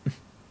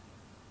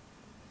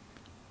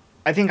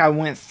 I think I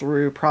went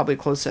through probably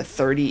close to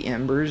 30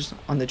 embers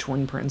on the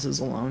Twin Princes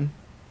alone.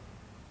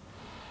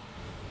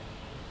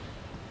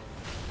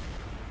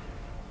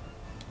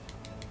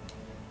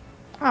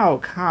 Oh,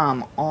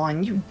 come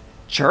on, you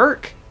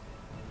jerk.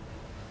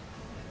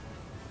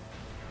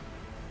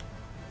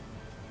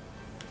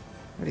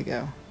 Where'd he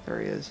go? There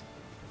he is.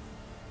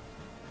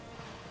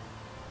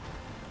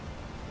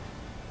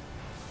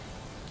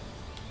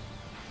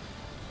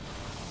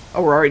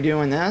 Oh, we're already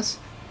doing this?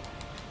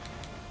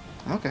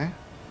 Okay.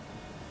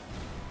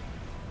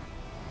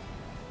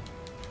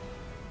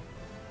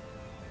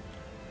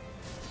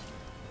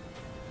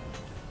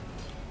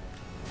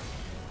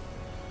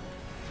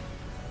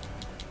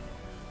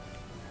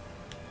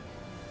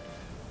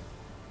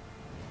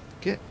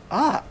 Get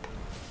up.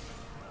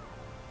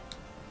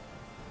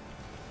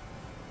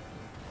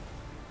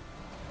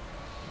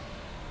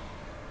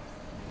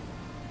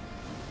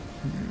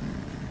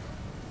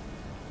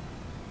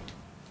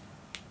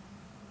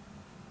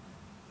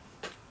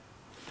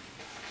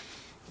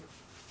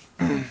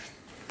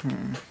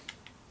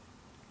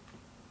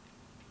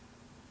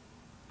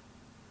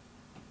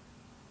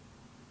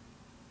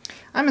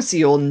 I miss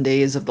the olden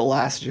days of the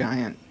Last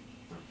Giant.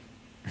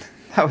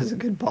 That was a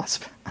good boss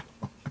battle.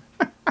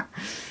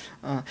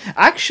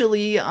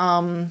 Actually,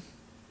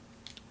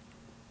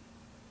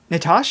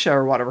 Natasha,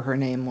 or whatever her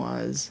name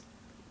was,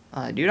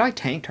 dude, I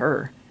tanked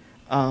her.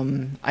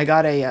 I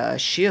got a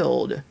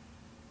shield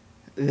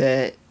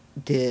that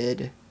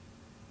did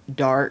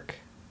dark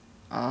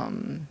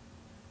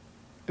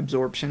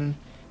absorption.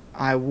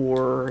 I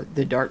wore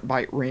the dark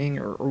bite ring,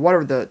 or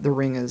whatever the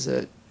ring is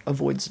that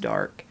avoids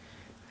dark.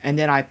 And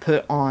then I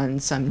put on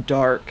some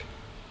dark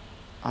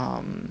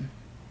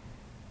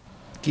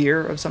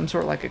gear of some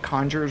sort, like a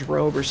conjurer's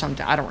robe or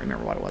something. I don't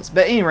remember what it was.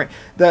 But anyway,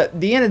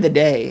 the end of the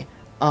day,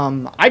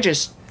 I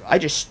just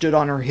stood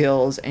on her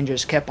heels and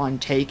just kept on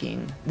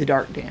taking the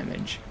dark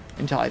damage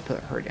until I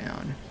put her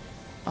down.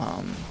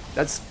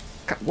 That's...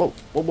 Whoa,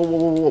 whoa, whoa, whoa,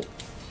 whoa, whoa.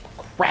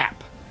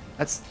 Crap.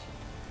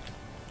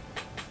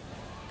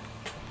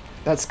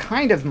 That's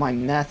kind of my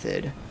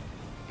method,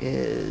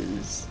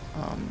 is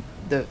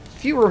the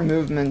fewer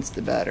movements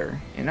the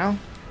better, you know?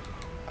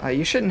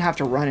 You shouldn't have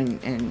to run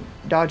and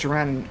dodge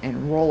around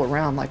and roll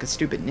around like a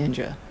stupid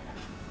ninja.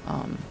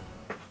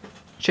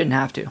 Shouldn't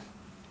have to.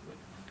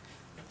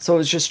 So I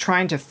was just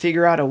trying to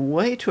figure out a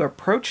way to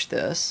approach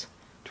this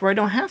to where I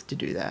don't have to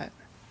do that.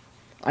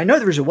 I know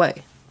there's a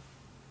way.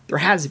 There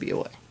has to be a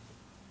way.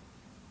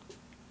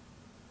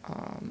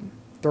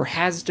 There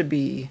has to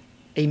be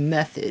a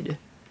method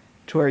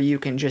to where you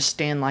can just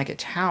stand like a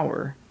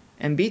tower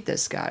and beat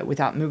this guy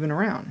without moving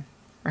around.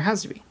 There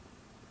has to be.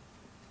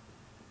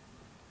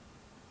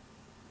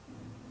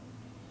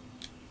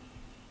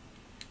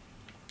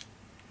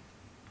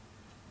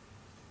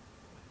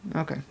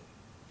 Okay.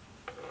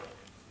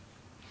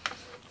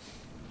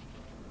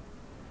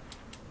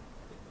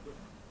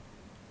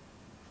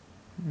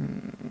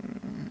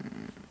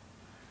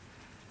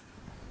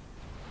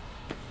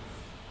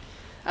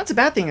 That's a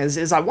bad thing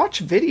is I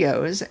watch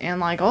videos, and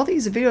like all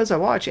these videos I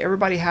watch,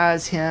 everybody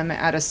has him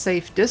at a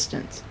safe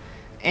distance.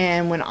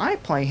 And when I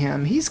play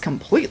him, he's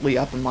completely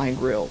up in my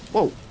grill.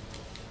 Whoa.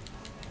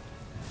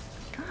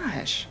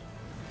 Gosh.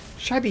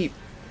 Should I be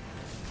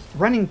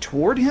running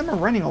toward him or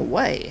running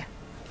away?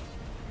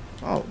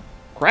 Oh,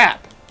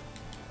 crap.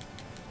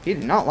 He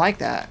did not like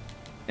that.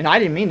 And I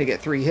didn't mean to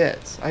get 3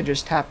 hits. I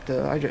just tapped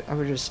I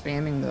was just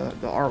spamming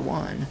the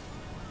R1.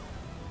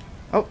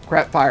 Oh,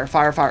 crap, fire,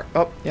 fire, fire.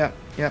 Oh, yep,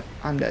 yep,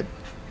 I'm dead.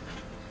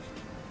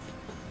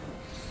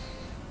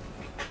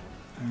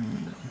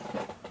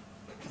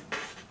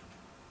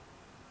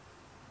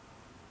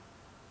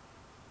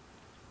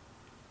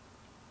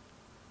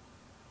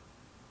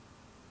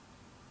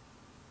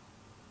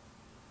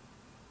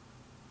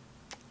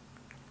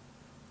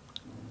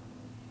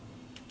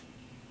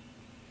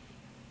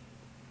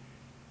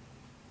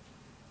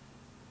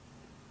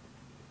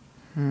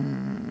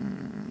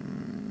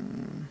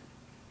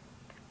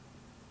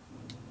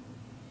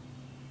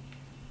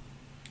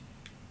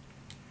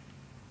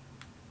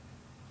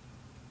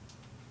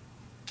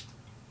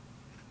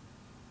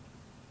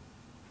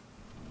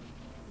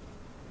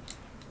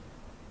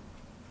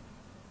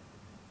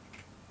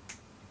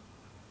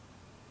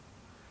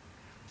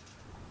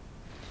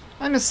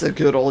 I miss the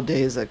good old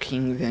days of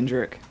King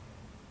Vendrick.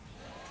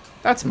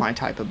 That's my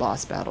type of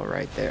boss battle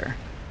right there.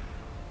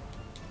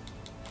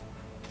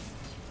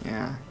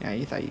 Yeah,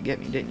 you thought you'd get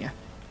me, didn't you?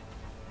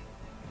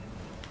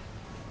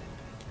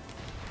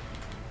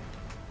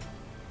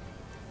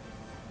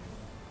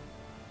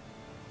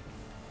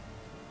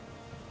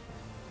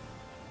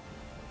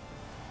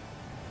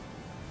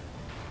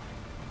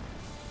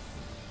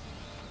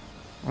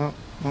 Well,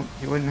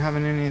 he wasn't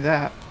having any of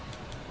that.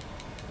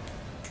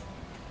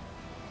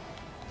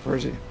 Where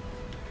is he?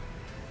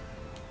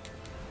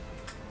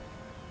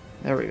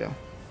 There we go.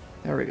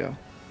 There we go.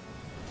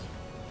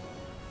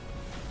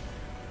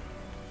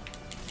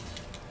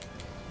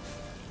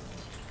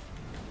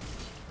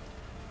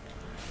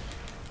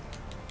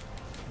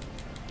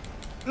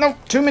 Nope,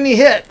 too many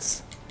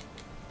hits.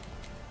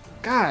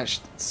 Gosh,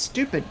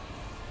 stupid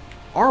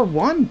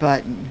R1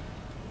 button.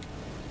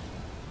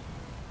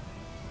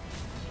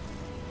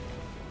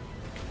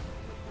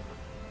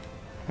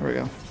 There we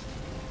go.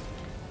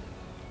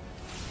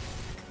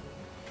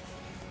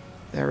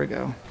 There we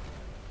go.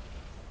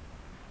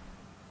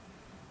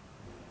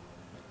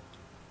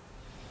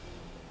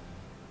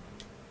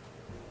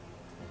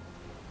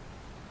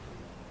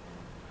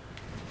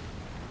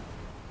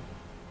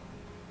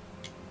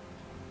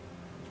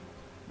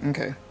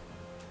 Okay.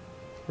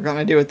 We're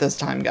gonna do it this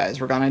time, guys.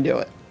 We're gonna do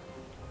it.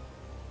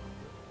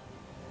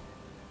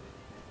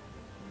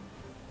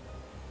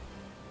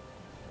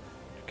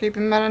 Keep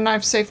him at a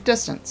knife-safe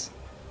distance.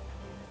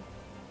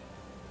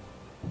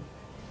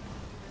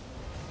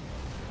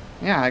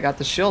 Yeah, I got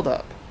the shield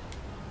up.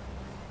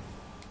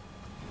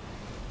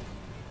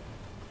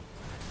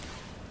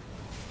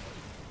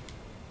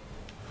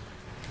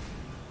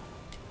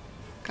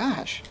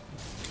 Gosh.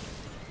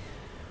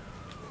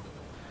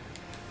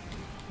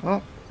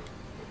 Well,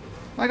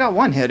 I got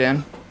one hit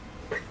in.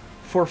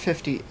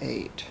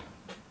 458.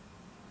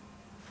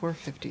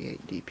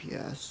 458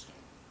 DPS.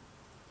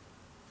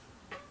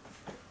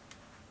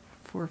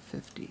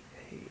 458.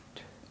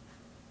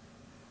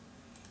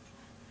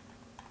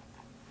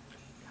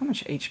 How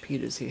much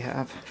HP does he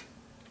have?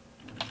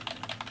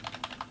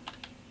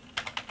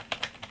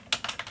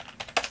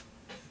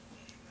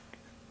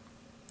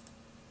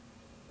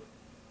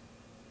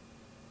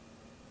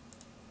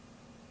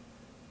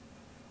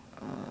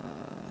 Uh,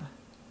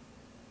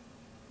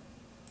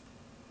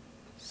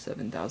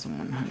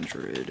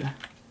 7,100.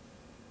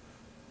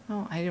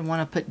 Oh, I didn't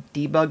want to put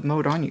debug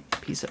mode on, you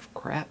piece of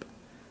crap.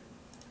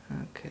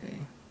 Okay.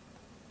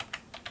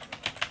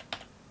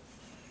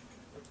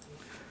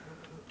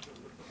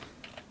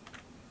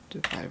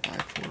 Divided by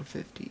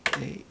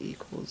 458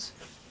 equals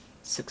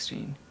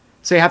 16.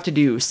 So you have to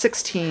do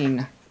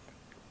 16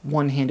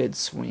 one-handed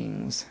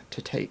swings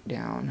to take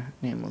down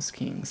Nameless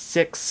King.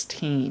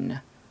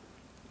 16.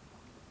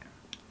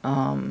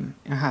 I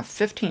have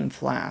 15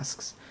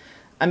 flasks.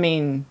 I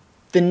mean,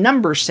 the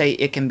numbers say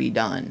it can be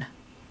done.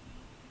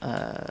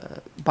 By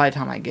the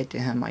time I get to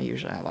him, I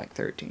usually have like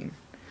 13.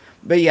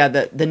 But yeah,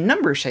 the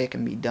numbers say it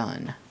can be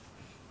done.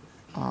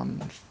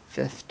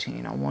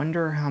 15. I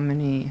wonder how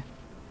many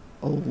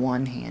a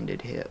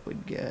one-handed hit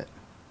would get.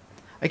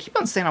 I keep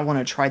on saying I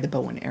want to try the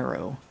bow and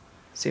arrow.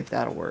 See if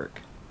that'll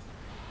work.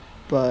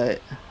 But,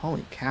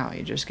 holy cow,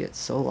 you just get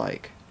so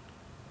like...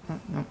 Oh,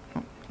 no.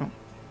 There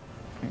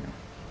you go.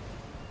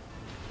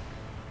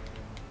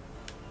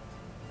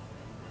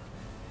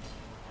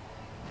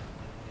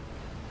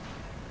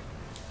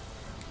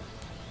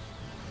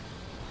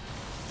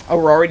 Oh,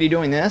 we're already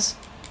doing this?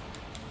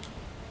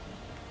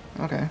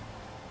 Okay.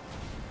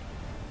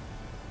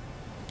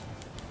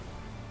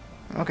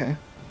 Okay.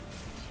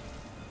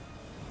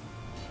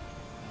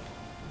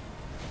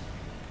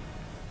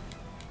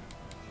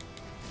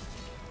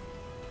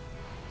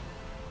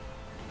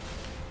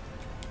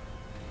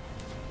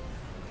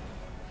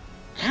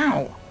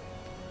 Ow!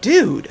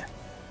 Dude!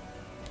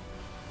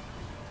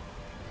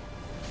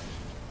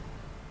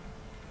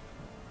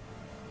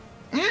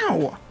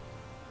 Ow!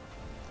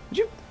 Did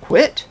you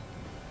quit?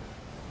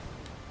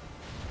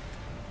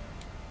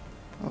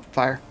 Oh,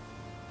 fire.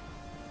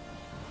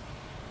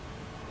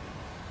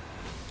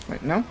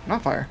 Wait, no,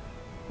 not fire.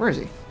 Where is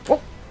he?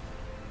 Oh!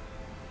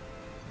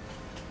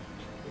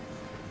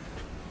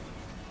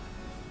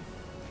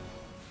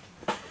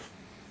 I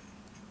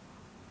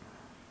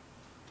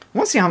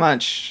want to see how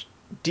much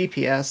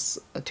DPS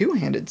a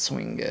two-handed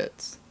swing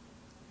gets.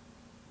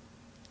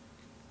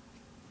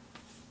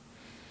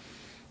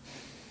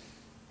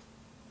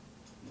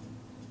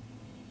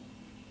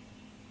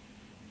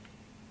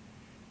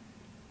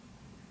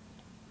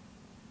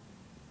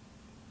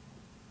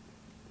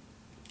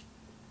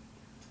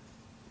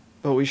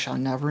 But we shall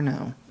never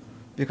know,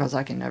 because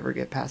I can never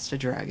get past a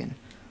dragon,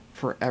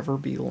 forever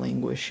be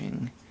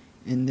languishing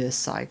in this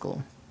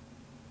cycle.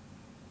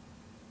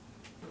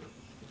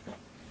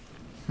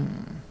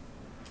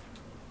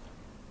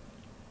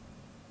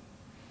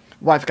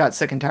 Wife got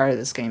sick and tired of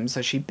this game,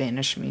 so she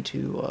banished me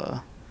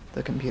to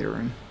the computer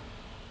room.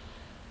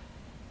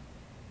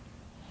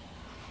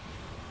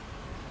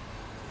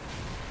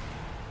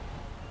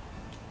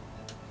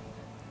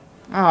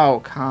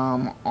 Oh,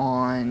 come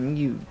on,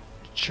 you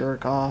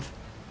jerk off.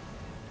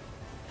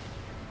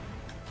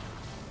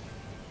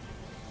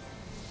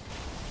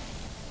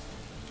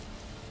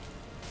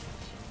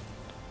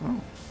 Oh.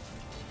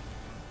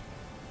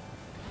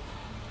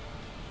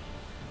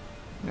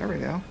 There we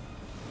go.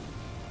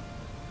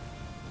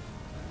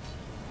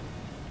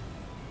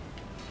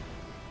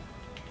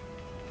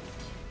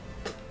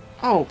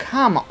 Oh,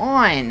 come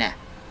on!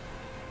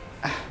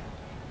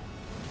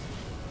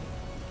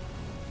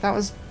 That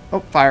was...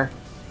 Oh, fire.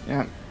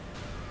 Yeah.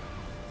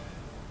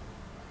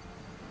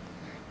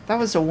 That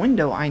was a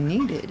window I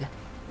needed.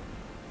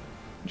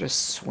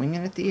 Just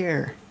swinging at the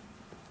air.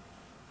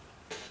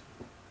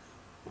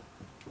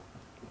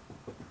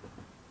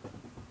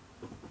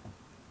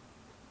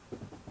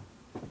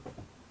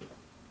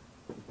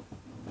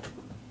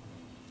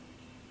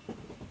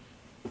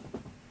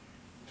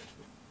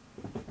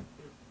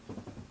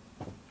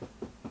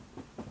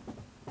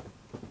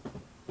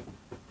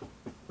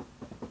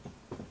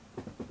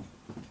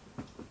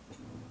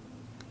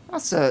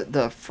 That's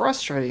the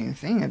frustrating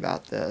thing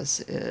about this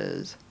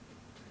is,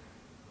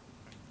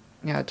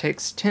 it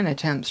takes 10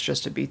 attempts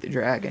just to beat the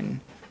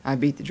dragon. I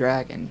beat the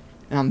dragon,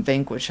 and I'm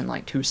vanquished in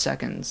like 2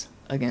 seconds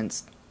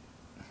against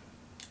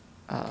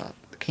the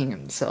king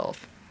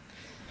himself.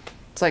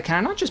 It's like, can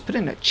I not just put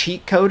in a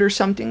cheat code or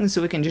something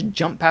so we can just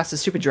jump past the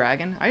stupid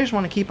dragon? I just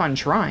want to keep on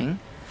trying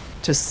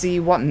to see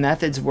what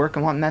methods work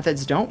and what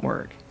methods don't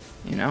work,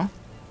 you know?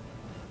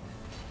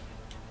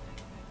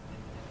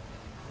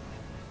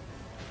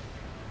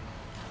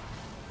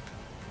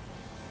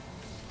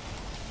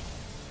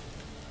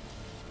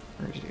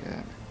 Where's he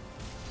at?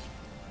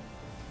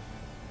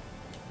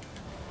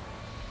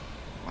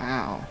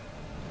 Wow.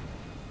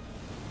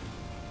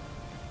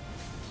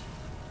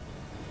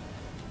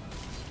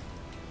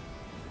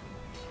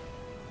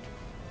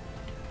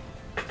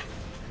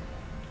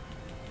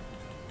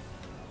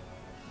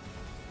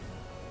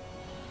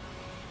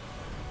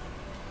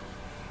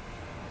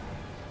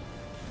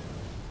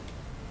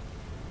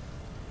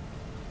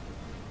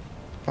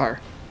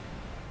 Fire.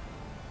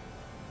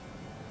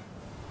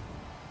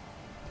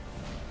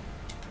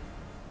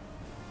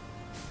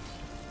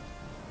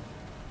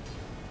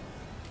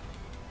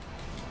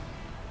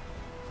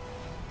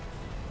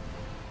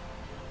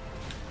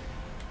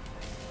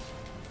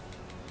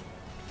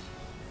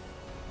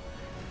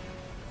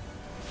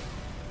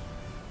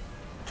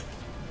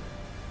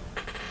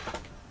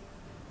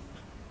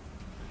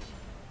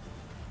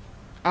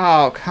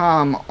 Oh,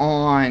 come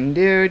on,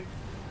 dude.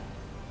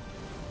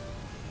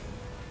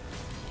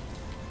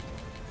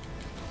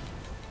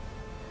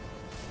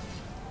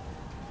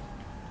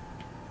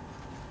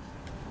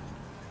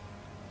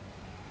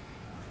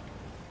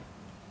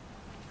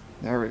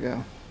 There we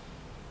go.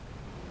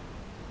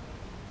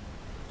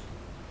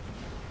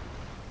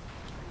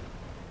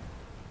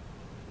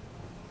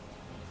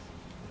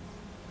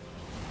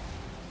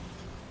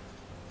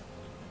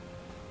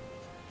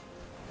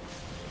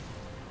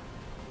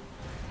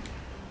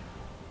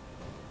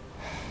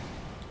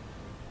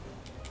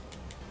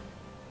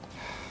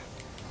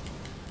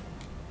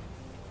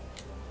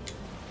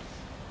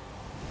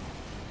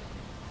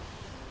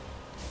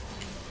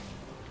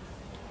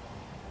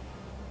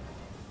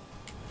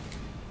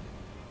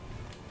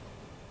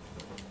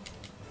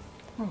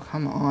 Oh,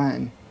 come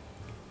on.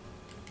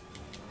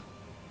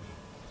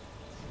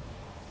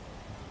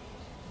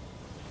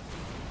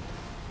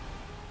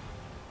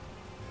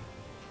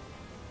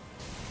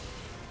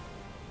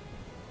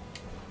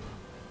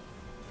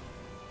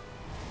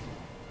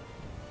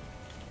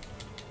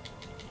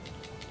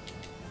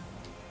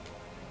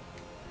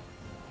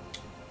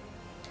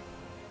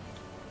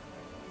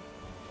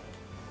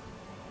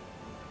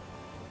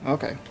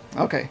 Okay,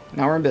 okay,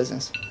 now we're in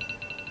business.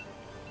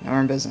 Now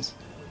we're in business.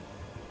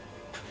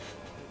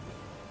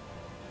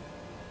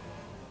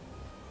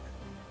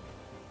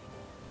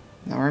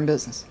 Now we're in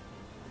business.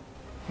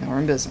 Now we're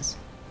in business.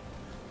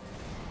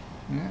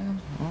 Yeah,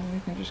 well, we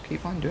can just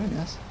keep on doing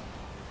this.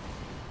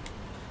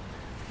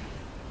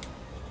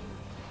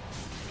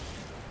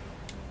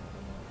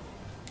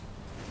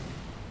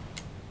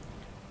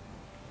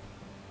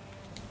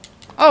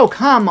 Oh,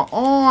 come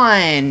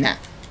on!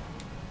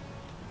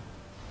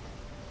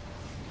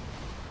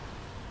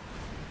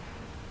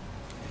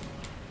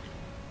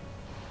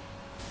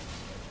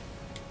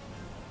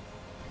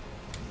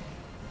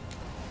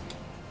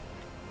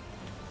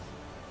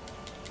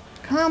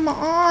 Come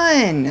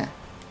on!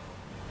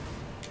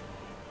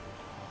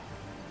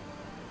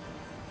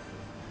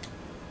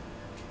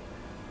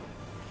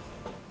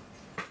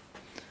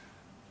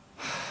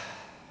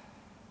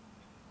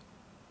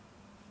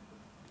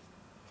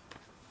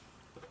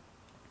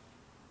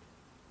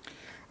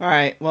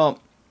 Alright, well,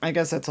 I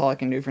guess that's all I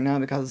can do for now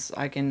because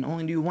I can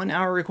only do 1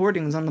 hour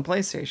recordings on the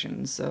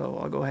PlayStation, so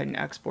I'll go ahead and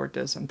export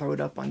this and throw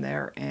it up on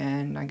there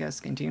and I guess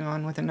continue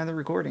on with another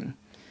recording.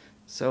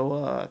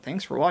 So,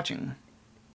 thanks for watching.